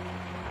electricity,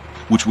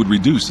 which would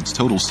reduce its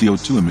total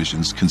CO2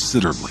 emissions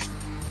considerably.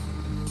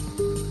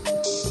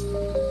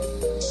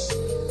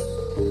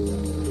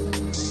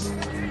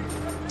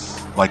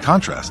 By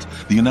contrast,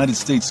 the United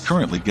States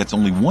currently gets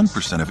only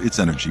 1% of its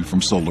energy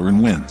from solar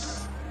and wind.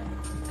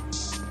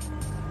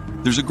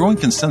 There's a growing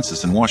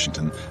consensus in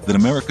Washington that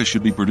America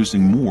should be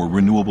producing more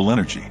renewable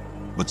energy,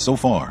 but so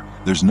far,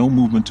 there's no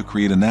movement to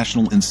create a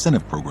national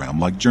incentive program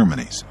like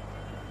Germany's.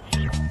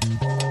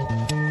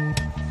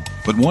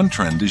 But one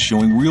trend is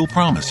showing real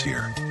promise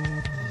here.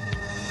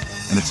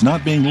 And it's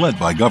not being led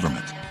by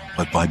government,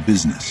 but by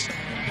business.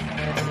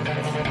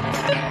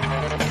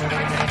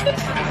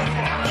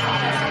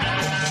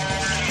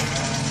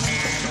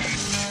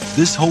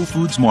 This Whole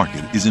Foods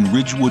market is in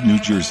Ridgewood, New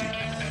Jersey.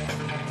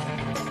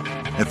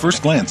 At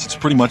first glance, it's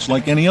pretty much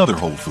like any other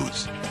Whole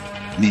Foods.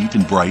 Neat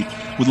and bright,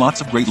 with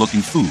lots of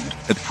great-looking food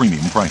at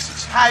premium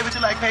prices. Hi, would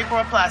you like paper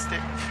or plastic?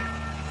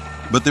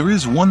 But there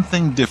is one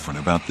thing different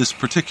about this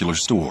particular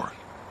store.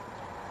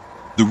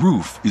 The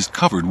roof is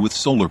covered with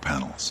solar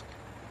panels.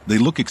 They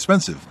look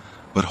expensive,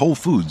 but Whole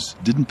Foods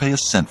didn't pay a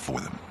cent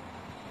for them.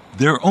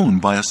 They're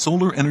owned by a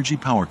solar energy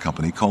power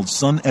company called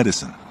Sun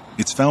Edison.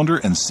 Its founder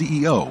and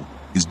CEO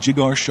is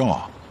Jigar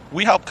Shah.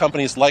 We help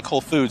companies like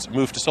Whole Foods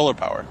move to solar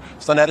power.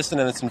 Sun Edison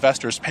and its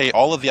investors pay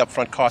all of the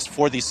upfront costs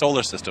for these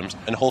solar systems,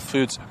 and Whole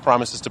Foods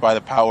promises to buy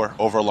the power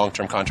over a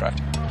long-term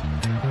contract.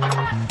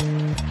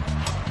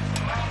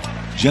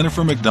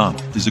 Jennifer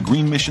McDonald is a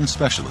green mission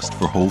specialist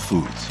for Whole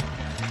Foods.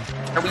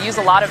 We use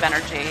a lot of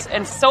energy,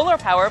 and solar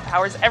power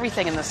powers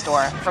everything in the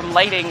store, from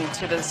lighting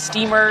to the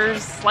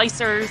steamers,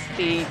 slicers,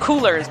 the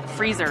coolers,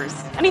 freezers,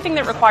 anything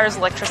that requires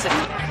electricity,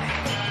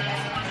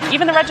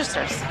 even the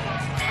registers.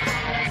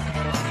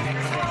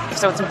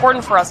 So it's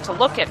important for us to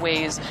look at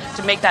ways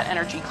to make that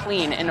energy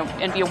clean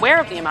and be aware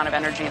of the amount of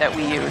energy that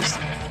we use.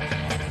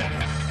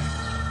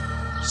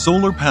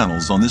 Solar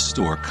panels on this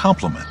store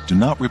complement, do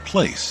not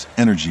replace,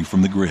 energy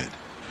from the grid.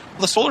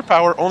 The solar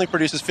power only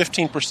produces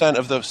 15%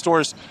 of the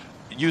store's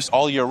use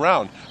all year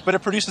round, but it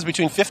produces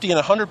between 50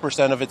 and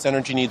 100% of its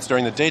energy needs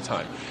during the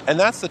daytime. And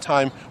that's the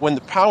time when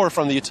the power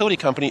from the utility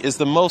company is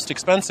the most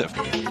expensive.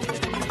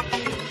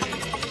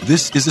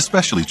 This is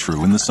especially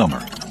true in the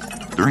summer.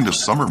 During the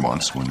summer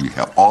months, when we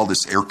have all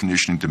this air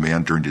conditioning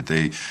demand during the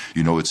day,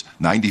 it's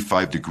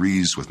 95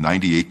 degrees with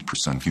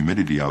 98%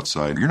 humidity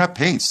outside. You're not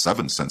paying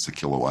 7 cents a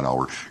kilowatt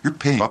hour. You're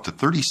paying up to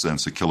 30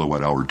 cents a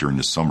kilowatt hour during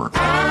the summer.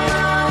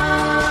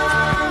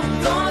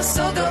 I'm gonna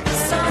soak up the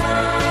sun.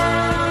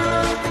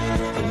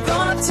 I'm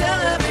gonna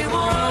tell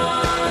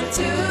everyone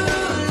to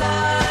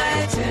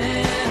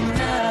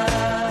lighten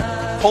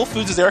up. Whole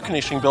Foods' air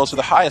conditioning bills are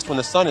the highest when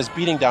the sun is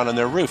beating down on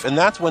their roof, and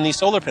that's when these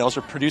solar panels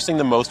are producing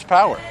the most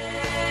power.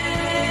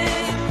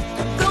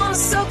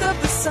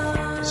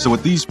 So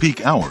at these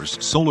peak hours,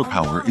 solar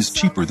power is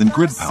cheaper than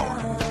grid power.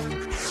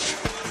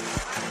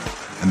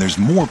 And there's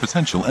more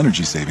potential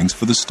energy savings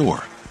for the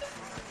store.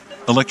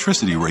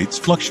 Electricity rates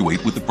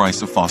fluctuate with the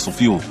price of fossil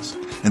fuels.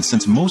 And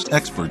since most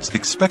experts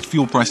expect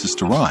fuel prices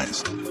to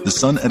rise, the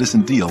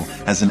SunEdison deal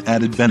has an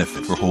added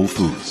benefit for Whole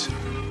Foods.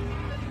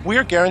 We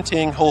are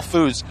guaranteeing Whole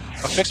Foods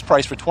a fixed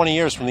price for 20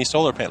 years from these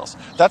solar panels.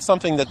 That's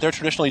something that their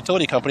traditional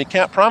utility company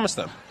can't promise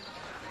them.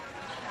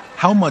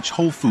 How much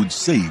Whole Foods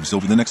saves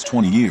over the next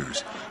 20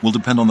 years will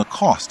depend on the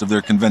cost of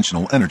their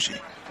conventional energy.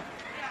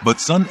 But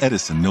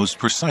SunEdison knows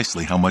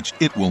precisely how much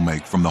it will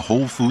make from the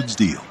Whole Foods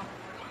deal.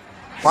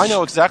 I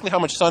know exactly how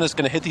much sun is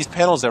going to hit these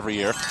panels every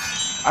year.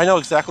 I know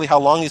exactly how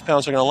long these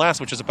panels are going to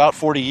last, which is about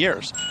 40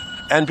 years.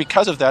 And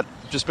because of that,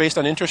 just based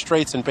on interest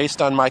rates and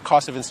based on my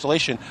cost of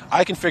installation,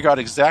 I can figure out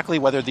exactly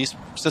whether these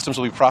systems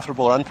will be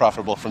profitable or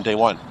unprofitable from day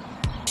one.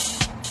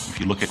 If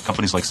you look at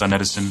companies like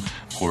SunEdison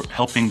who are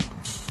helping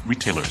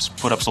retailers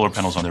put up solar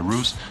panels on their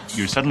roofs,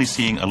 you're suddenly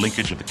seeing a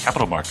linkage of the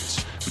capital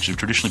markets, which have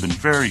traditionally been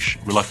very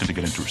reluctant to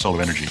get into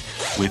solar energy,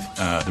 with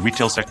the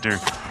retail sector.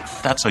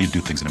 That's how you do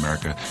things in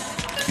America.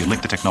 You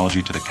link the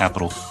technology to the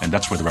capital, and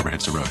that's where the rubber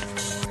hits the road.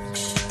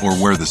 Or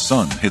where the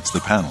sun hits the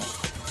panel.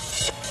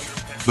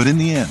 But in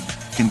the end,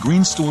 can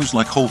green stores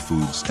like Whole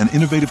Foods and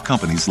innovative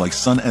companies like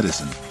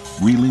SunEdison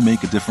really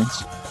make a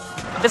difference?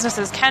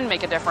 Businesses can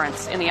make a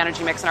difference in the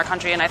energy mix in our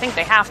country, and I think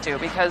they have to,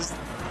 because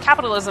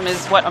capitalism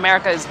is what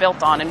America is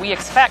built on, and we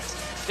expect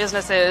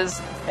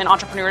businesses and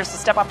entrepreneurs to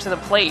step up to the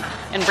plate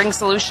and bring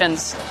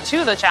solutions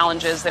to the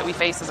challenges that we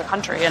face as a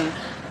country. And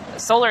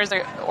solar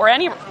or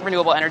any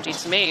renewable energy,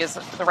 to me, is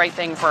the right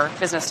thing for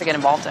business to get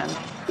involved in.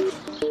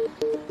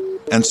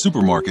 And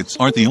supermarkets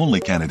aren't the only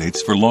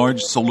candidates for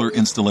large solar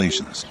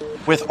installations.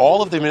 With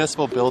all of the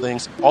municipal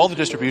buildings, all the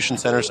distribution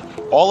centers,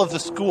 all of the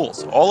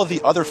schools, all of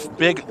the other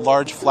big,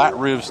 large, flat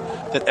roofs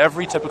that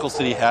every typical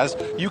city has,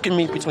 you can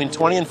meet between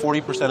 20 and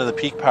 40% of the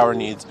peak power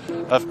needs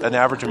of an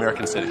average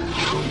American city.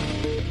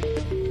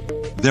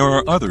 There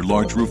are other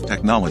large roof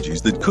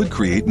technologies that could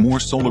create more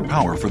solar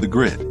power for the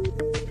grid.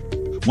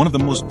 One of the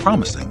most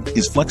promising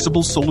is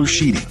flexible solar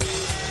sheeting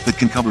that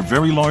can cover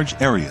very large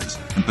areas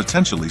and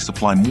potentially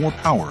supply more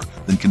power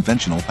than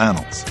conventional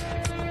panels.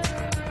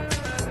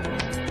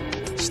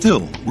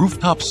 Still,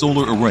 rooftop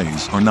solar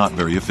arrays are not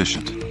very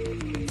efficient.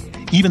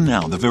 Even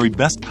now, the very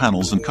best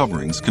panels and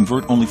coverings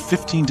convert only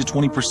 15 to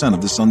 20%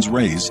 of the sun's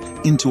rays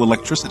into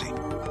electricity,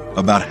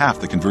 about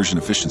half the conversion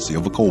efficiency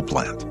of a coal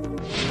plant.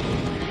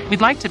 We'd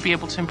like to be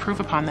able to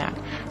improve upon that.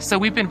 So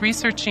we've been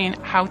researching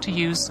how to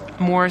use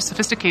more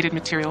sophisticated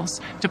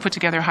materials to put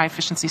together a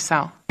high-efficiency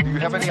cell. Do you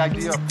have any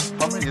idea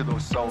how many of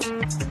those cells are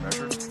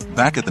measured?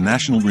 Back at the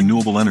National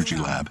Renewable Energy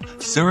Lab,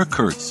 Sarah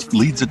Kurtz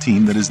leads a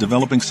team that is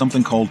developing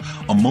something called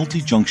a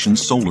multi-junction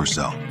solar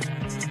cell.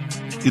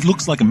 It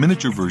looks like a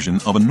miniature version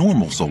of a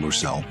normal solar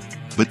cell,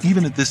 but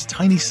even at this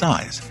tiny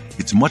size,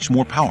 it's much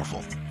more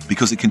powerful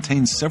because it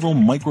contains several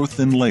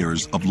micro-thin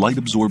layers of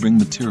light-absorbing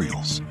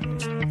materials.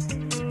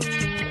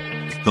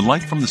 The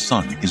light from the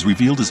sun is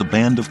revealed as a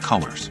band of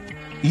colors,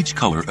 each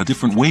color a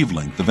different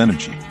wavelength of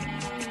energy.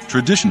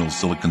 Traditional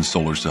silicon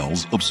solar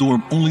cells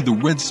absorb only the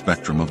red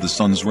spectrum of the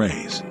sun's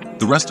rays.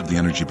 The rest of the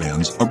energy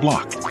bands are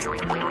blocked.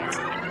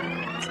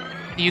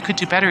 You could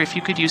do better if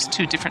you could use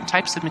 2 different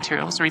types of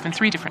materials, or even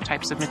 3 different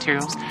types of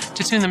materials,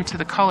 to tune them to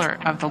the color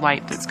of the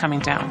light that's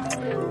coming down.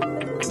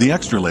 The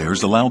extra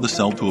layers allow the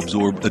cell to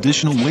absorb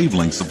additional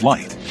wavelengths of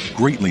light,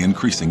 greatly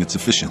increasing its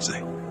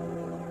efficiency.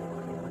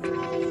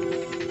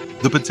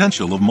 The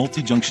potential of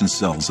multi-junction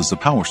cells as a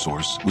power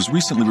source was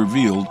recently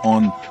revealed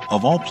on,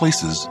 of all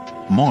places,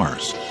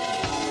 Mars.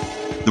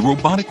 The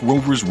robotic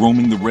rovers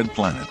roaming the red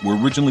planet were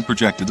originally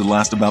projected to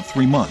last about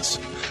 3 months,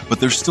 but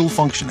they're still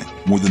functioning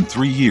more than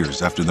 3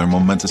 years after their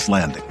momentous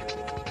landing.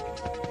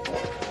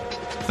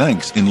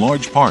 Thanks in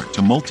large part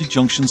to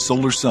multi-junction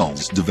solar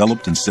cells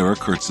developed in Sarah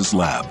Kurtz's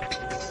lab.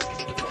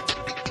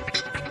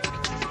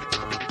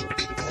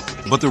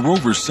 But the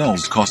rover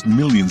cells cost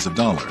millions of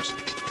dollars,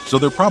 so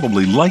they're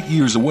probably light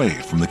years away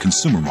from the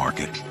consumer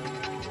market.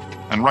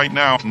 And right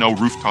now, no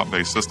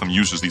rooftop-based system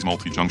uses these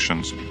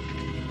multi-junctions.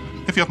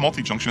 If you have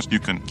multi-junctions, you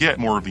can get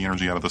more of the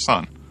energy out of the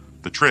sun.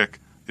 The trick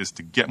is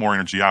to get more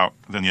energy out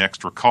than the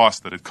extra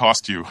cost that it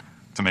costs you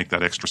to make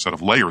that extra set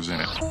of layers in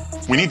it.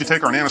 We need to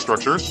take our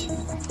nanostructures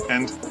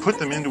and put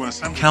them into an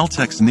assembly.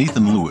 Caltech's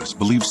Nathan Lewis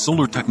believes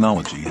solar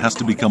technology has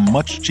to become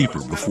much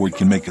cheaper before it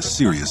can make a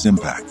serious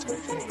impact.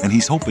 And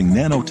he's hoping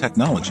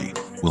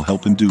nanotechnology will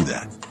help him do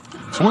that.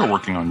 So we're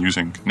working on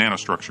using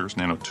nanostructures,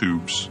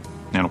 nanotubes,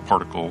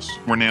 nanoparticles,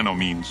 where nano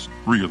means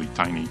really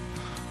tiny.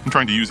 I'm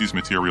trying to use these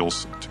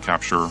materials to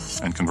capture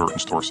and convert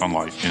and store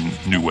sunlight in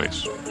new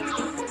ways.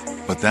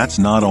 But that's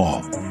not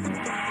all.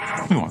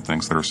 We want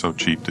things that are so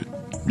cheap that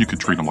you could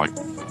treat them like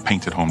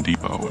paint at Home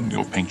Depot and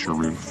go paint your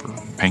roof or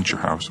paint your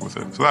house with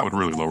it. So that would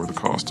really lower the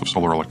cost of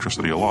solar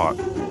electricity a lot.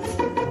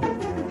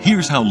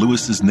 Here's how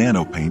Lewis's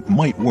nanopaint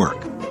might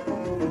work.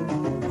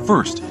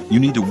 First, you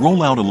need to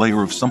roll out a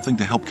layer of something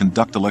to help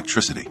conduct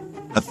electricity.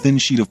 A thin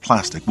sheet of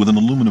plastic with an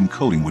aluminum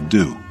coating would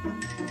do.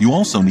 You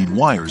also need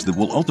wires that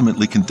will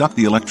ultimately conduct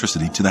the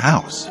electricity to the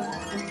house.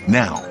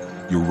 Now,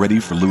 you're ready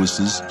for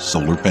Lewis's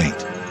solar paint.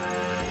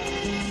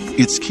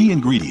 Its key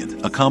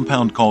ingredient, a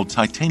compound called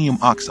titanium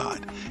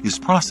oxide, is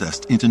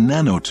processed into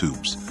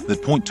nanotubes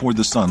that point toward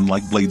the sun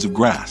like blades of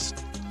grass.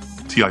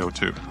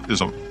 TiO2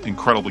 is an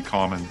incredibly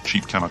common,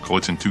 cheap chemical.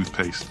 It's in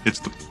toothpaste. It's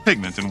the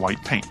pigment in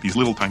white paint, these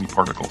little tiny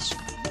particles.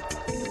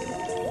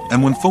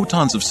 And when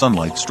photons of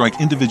sunlight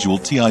strike individual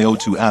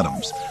TiO2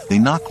 atoms, they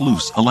knock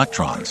loose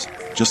electrons,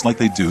 just like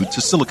they do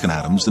to silicon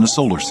atoms in a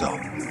solar cell.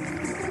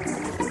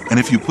 And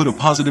if you put a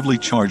positively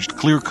charged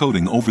clear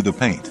coating over the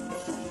paint,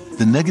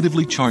 the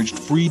negatively charged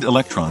freed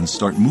electrons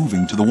start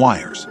moving to the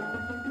wires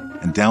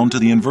and down to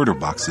the inverter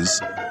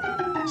boxes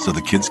so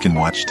the kids can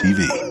watch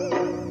TV.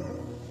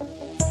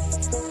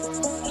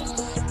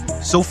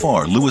 So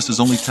far, Lewis has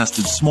only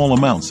tested small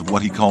amounts of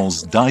what he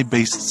calls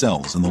dye-based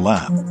cells in the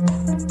lab.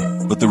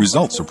 But the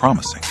results are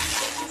promising.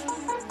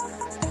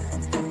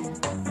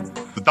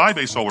 The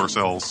dye-based solar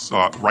cells,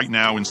 right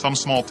now, in some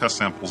small test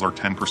samples, are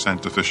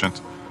 10%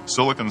 efficient.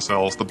 Silicon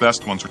cells, the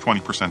best ones, are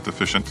 20%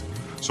 efficient.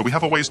 So we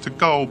have a ways to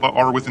go, but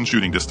are within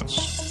shooting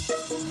distance.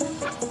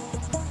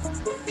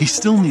 He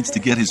still needs to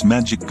get his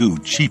magic goo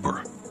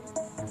cheaper,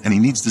 and he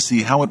needs to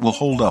see how it will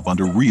hold up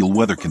under real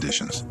weather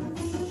conditions.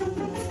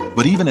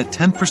 But even at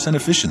 10%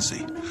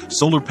 efficiency,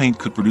 solar paint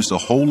could produce a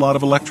whole lot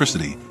of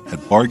electricity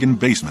at bargain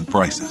basement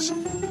prices.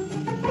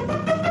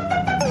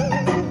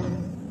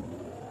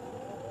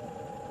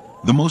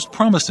 The most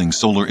promising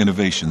solar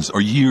innovations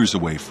are years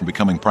away from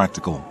becoming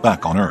practical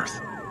back on Earth.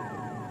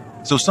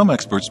 So some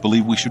experts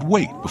believe we should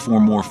wait before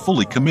more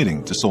fully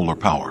committing to solar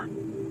power.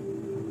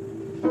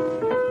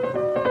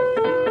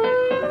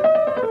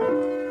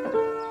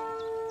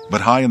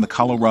 But high in the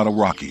Colorado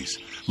Rockies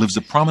lives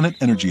a prominent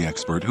energy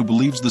expert who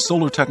believes the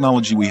solar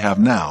technology we have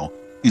now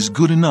is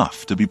good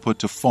enough to be put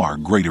to far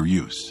greater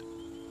use.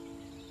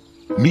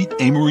 Meet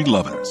Amory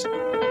Lovins.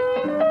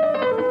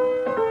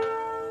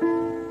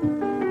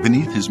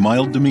 Beneath his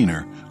mild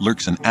demeanor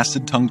lurks an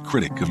acid-tongued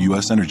critic of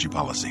U.S. energy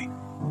policy.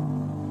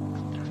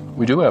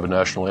 We do have a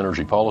national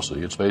energy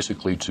policy. It's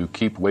basically to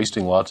keep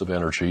wasting lots of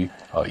energy,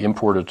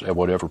 import it at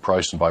whatever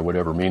price and by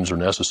whatever means are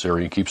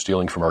necessary, and keep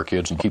stealing from our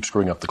kids and keep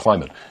screwing up the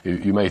climate.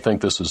 You may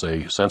think this is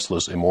a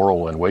senseless,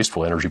 immoral, and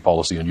wasteful energy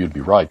policy, and you'd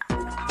be right.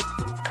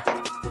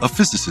 A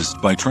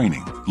physicist by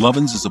training,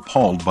 Lovins is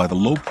appalled by the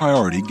low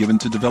priority given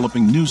to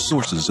developing new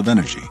sources of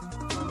energy.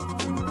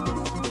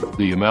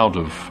 The amount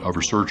of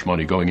research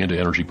money going into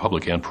energy,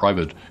 public and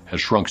private,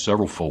 has shrunk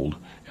several-fold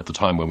at the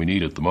time when we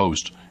need it the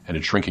most, and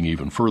it's shrinking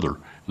even further.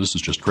 This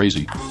is just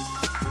crazy.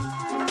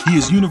 He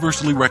is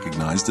universally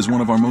recognized as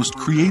one of our most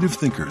creative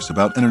thinkers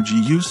about energy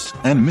use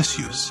and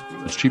misuse.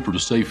 It's cheaper to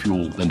save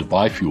fuel than to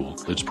buy fuel.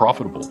 It's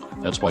profitable.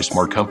 That's why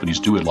smart companies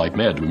do it like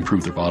mad to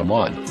improve their bottom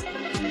line.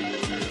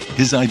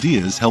 His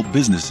ideas help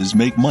businesses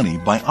make money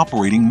by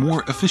operating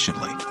more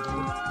efficiently.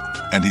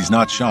 And he's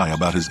not shy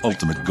about his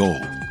ultimate goal.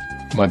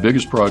 My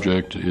biggest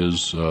project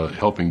is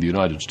helping the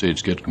United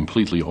States get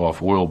completely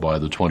off oil by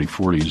the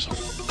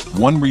 2040s.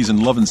 One reason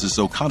Lovins is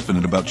so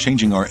confident about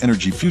changing our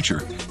energy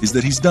future is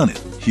that he's done it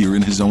here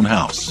in his own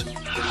house.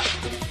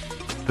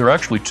 There are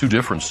actually two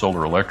different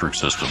solar electric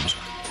systems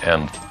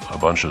and a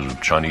bunch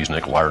of Chinese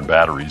nickel iron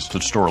batteries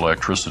that store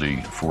electricity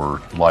for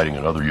lighting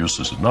and other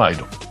uses at night.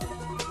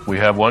 We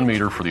have one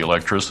meter for the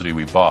electricity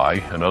we buy,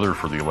 another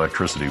for the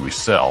electricity we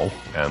sell,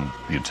 and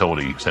the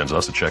utility sends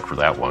us a check for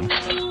that one.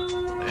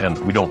 And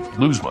we don't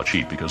lose much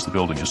heat because the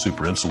building is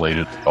super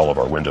insulated. All of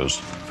our windows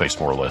face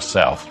more or less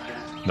south.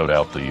 No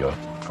doubt the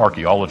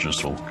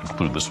archaeologists will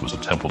conclude this was a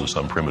temple to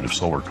some primitive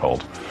solar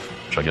cult,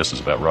 which I guess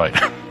is about right.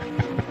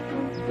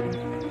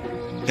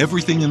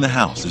 Everything in the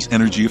house is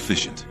energy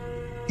efficient,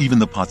 even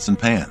the pots and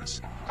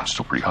pans. It's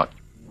still pretty hot.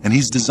 And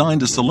he's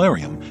designed a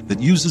solarium that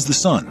uses the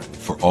sun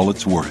for all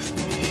it's worth.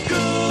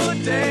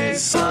 Good day,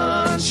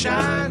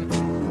 sunshine.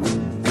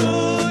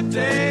 Good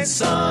day,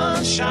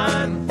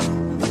 sunshine.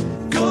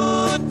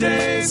 Good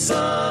day,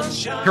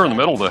 sunshine. Here in the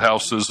middle of the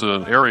house is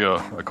an area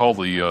I call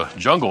the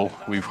jungle.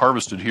 We've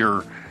harvested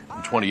here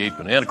in 28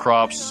 banana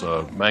crops,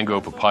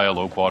 mango, papaya,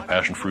 loquat,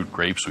 passion fruit,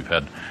 grapes. We've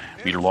had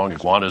meter-long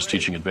iguanas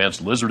teaching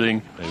advanced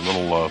lizarding, a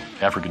little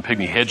African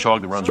pygmy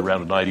hedgehog that runs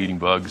around at night eating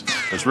bugs.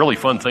 It's a really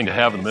fun thing to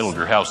have in the middle of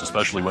your house,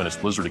 especially when it's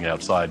blizzarding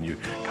outside and you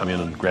come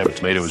in and grab a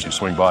tomato as you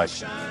swing by.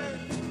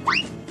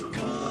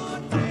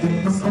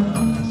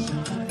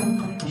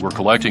 We're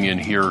collecting in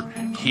here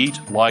heat,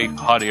 light,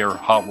 hot air,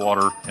 hot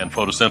water, and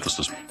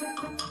photosynthesis.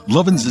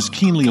 Lovins is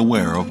keenly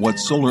aware of what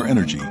solar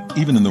energy,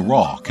 even in the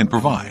raw, can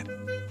provide.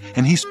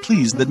 And he's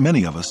pleased that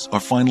many of us are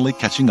finally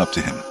catching up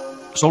to him.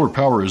 Solar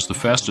power is the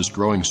fastest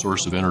growing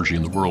source of energy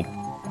in the world.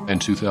 In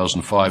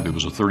 2005, it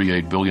was a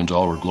 $38 billion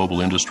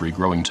global industry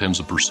growing tens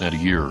of % a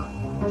year.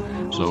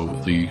 So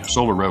the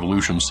solar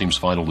revolution seems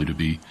finally to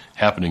be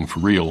happening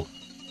for real.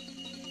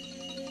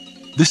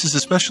 This is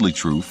especially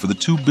true for the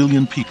 2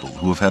 billion people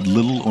who have had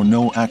little or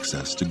no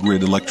access to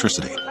grid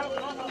electricity.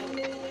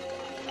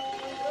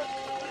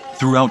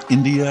 Throughout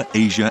India,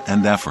 Asia,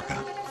 and Africa,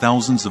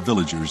 thousands of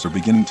villagers are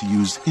beginning to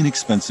use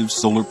inexpensive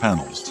solar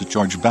panels to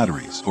charge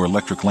batteries or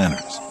electric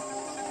lanterns,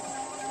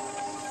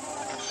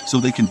 so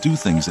they can do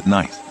things at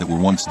night that were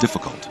once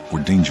difficult or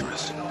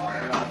dangerous.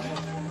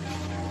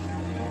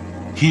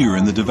 Here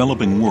in the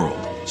developing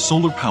world,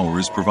 solar power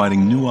is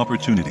providing new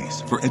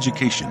opportunities for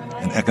education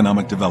and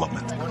economic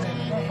development,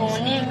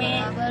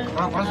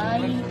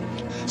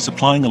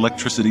 supplying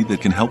electricity that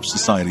can help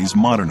societies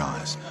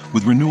modernize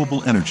with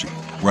renewable energy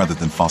rather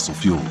than fossil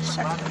fuels.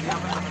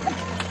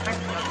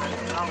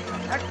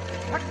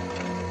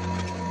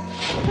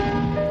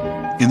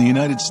 In the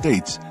United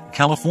States,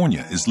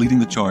 California is leading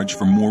the charge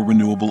for more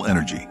renewable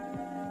energy.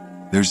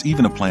 There's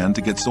even a plan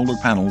to get solar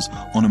panels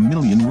on 1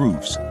 million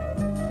roofs.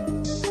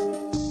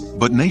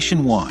 But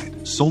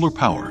nationwide, solar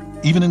power,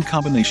 even in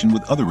combination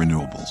with other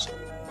renewables,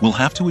 will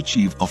have to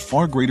achieve a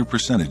far greater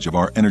percentage of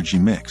our energy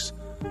mix,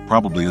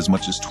 probably as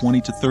much as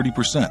 20 to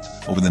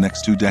 30% over the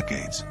next 2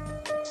 decades,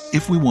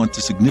 if we want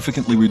to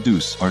significantly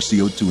reduce our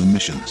CO2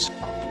 emissions.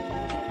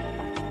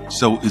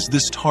 So is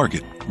this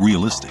target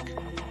realistic?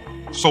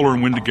 Solar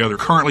and wind together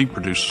currently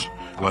produce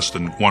less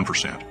than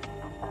 1%.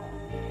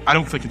 I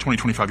don't think in 20,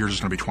 25 years it's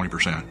going to be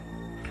 20%.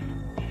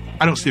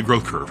 I don't see a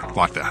growth curve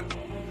like that.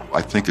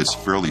 I think it's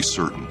fairly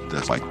certain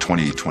that by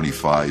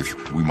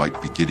 2025, we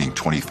might be getting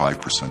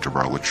 25% of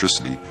our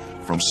electricity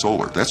from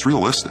solar. That's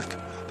realistic.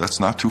 That's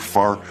not too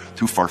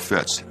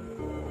far-fetched.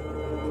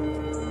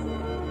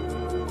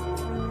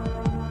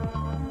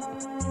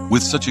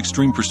 With such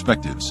extreme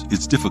perspectives,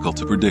 it's difficult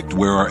to predict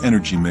where our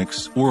energy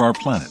mix or our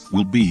planet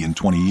will be in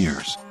 20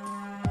 years.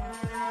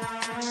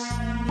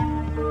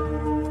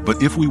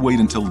 But if we wait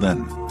until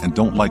then and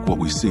don't like what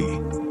we see,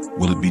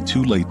 will it be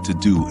too late to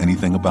do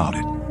anything about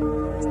it?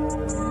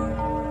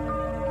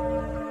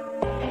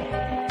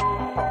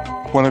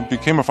 When I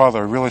became a father,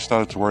 I really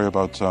started to worry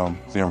about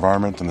the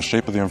environment and the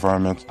shape of the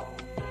environment.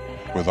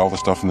 With all the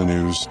stuff in the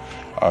news,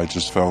 I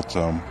just felt,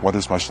 what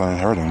is my son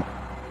inheriting?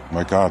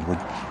 My God,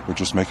 we're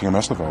just making a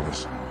mess of all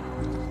this.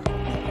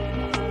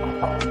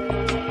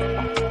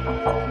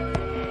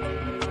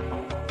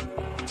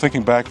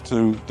 Thinking back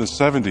to the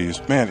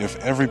 70s, man, if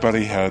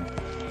everybody had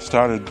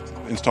started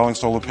installing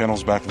solar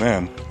panels back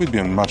then, we'd be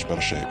in much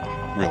better shape,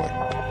 really,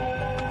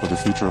 for the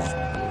future of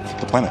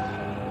the planet.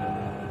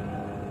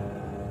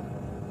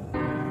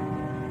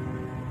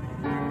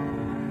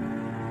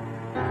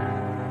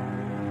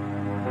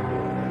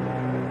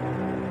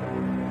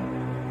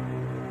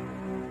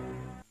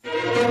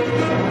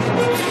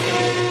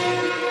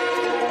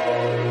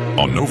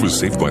 On Nova's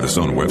Saved by the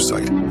Sun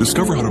website,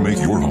 discover how to make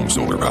your home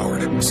solar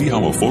powered. See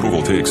how a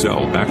photovoltaic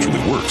cell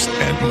actually works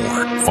and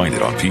more. Find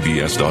it on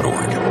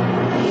pbs.org.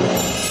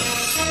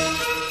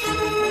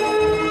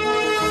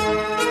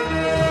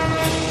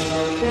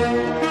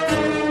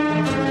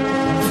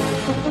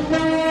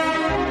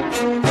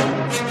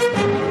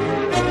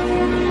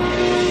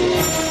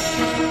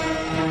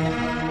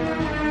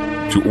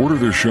 To order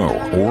this show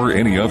or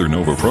any other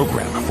Nova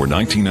program for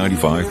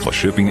 $19.95 plus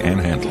shipping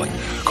and handling,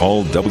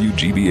 call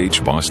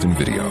WGBH Boston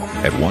Video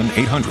at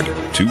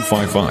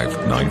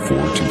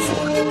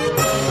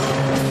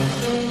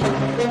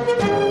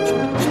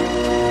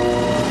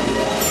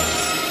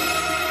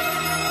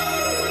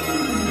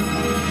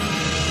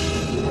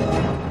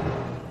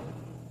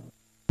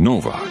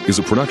Nova is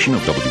a production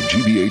of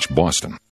WGBH Boston.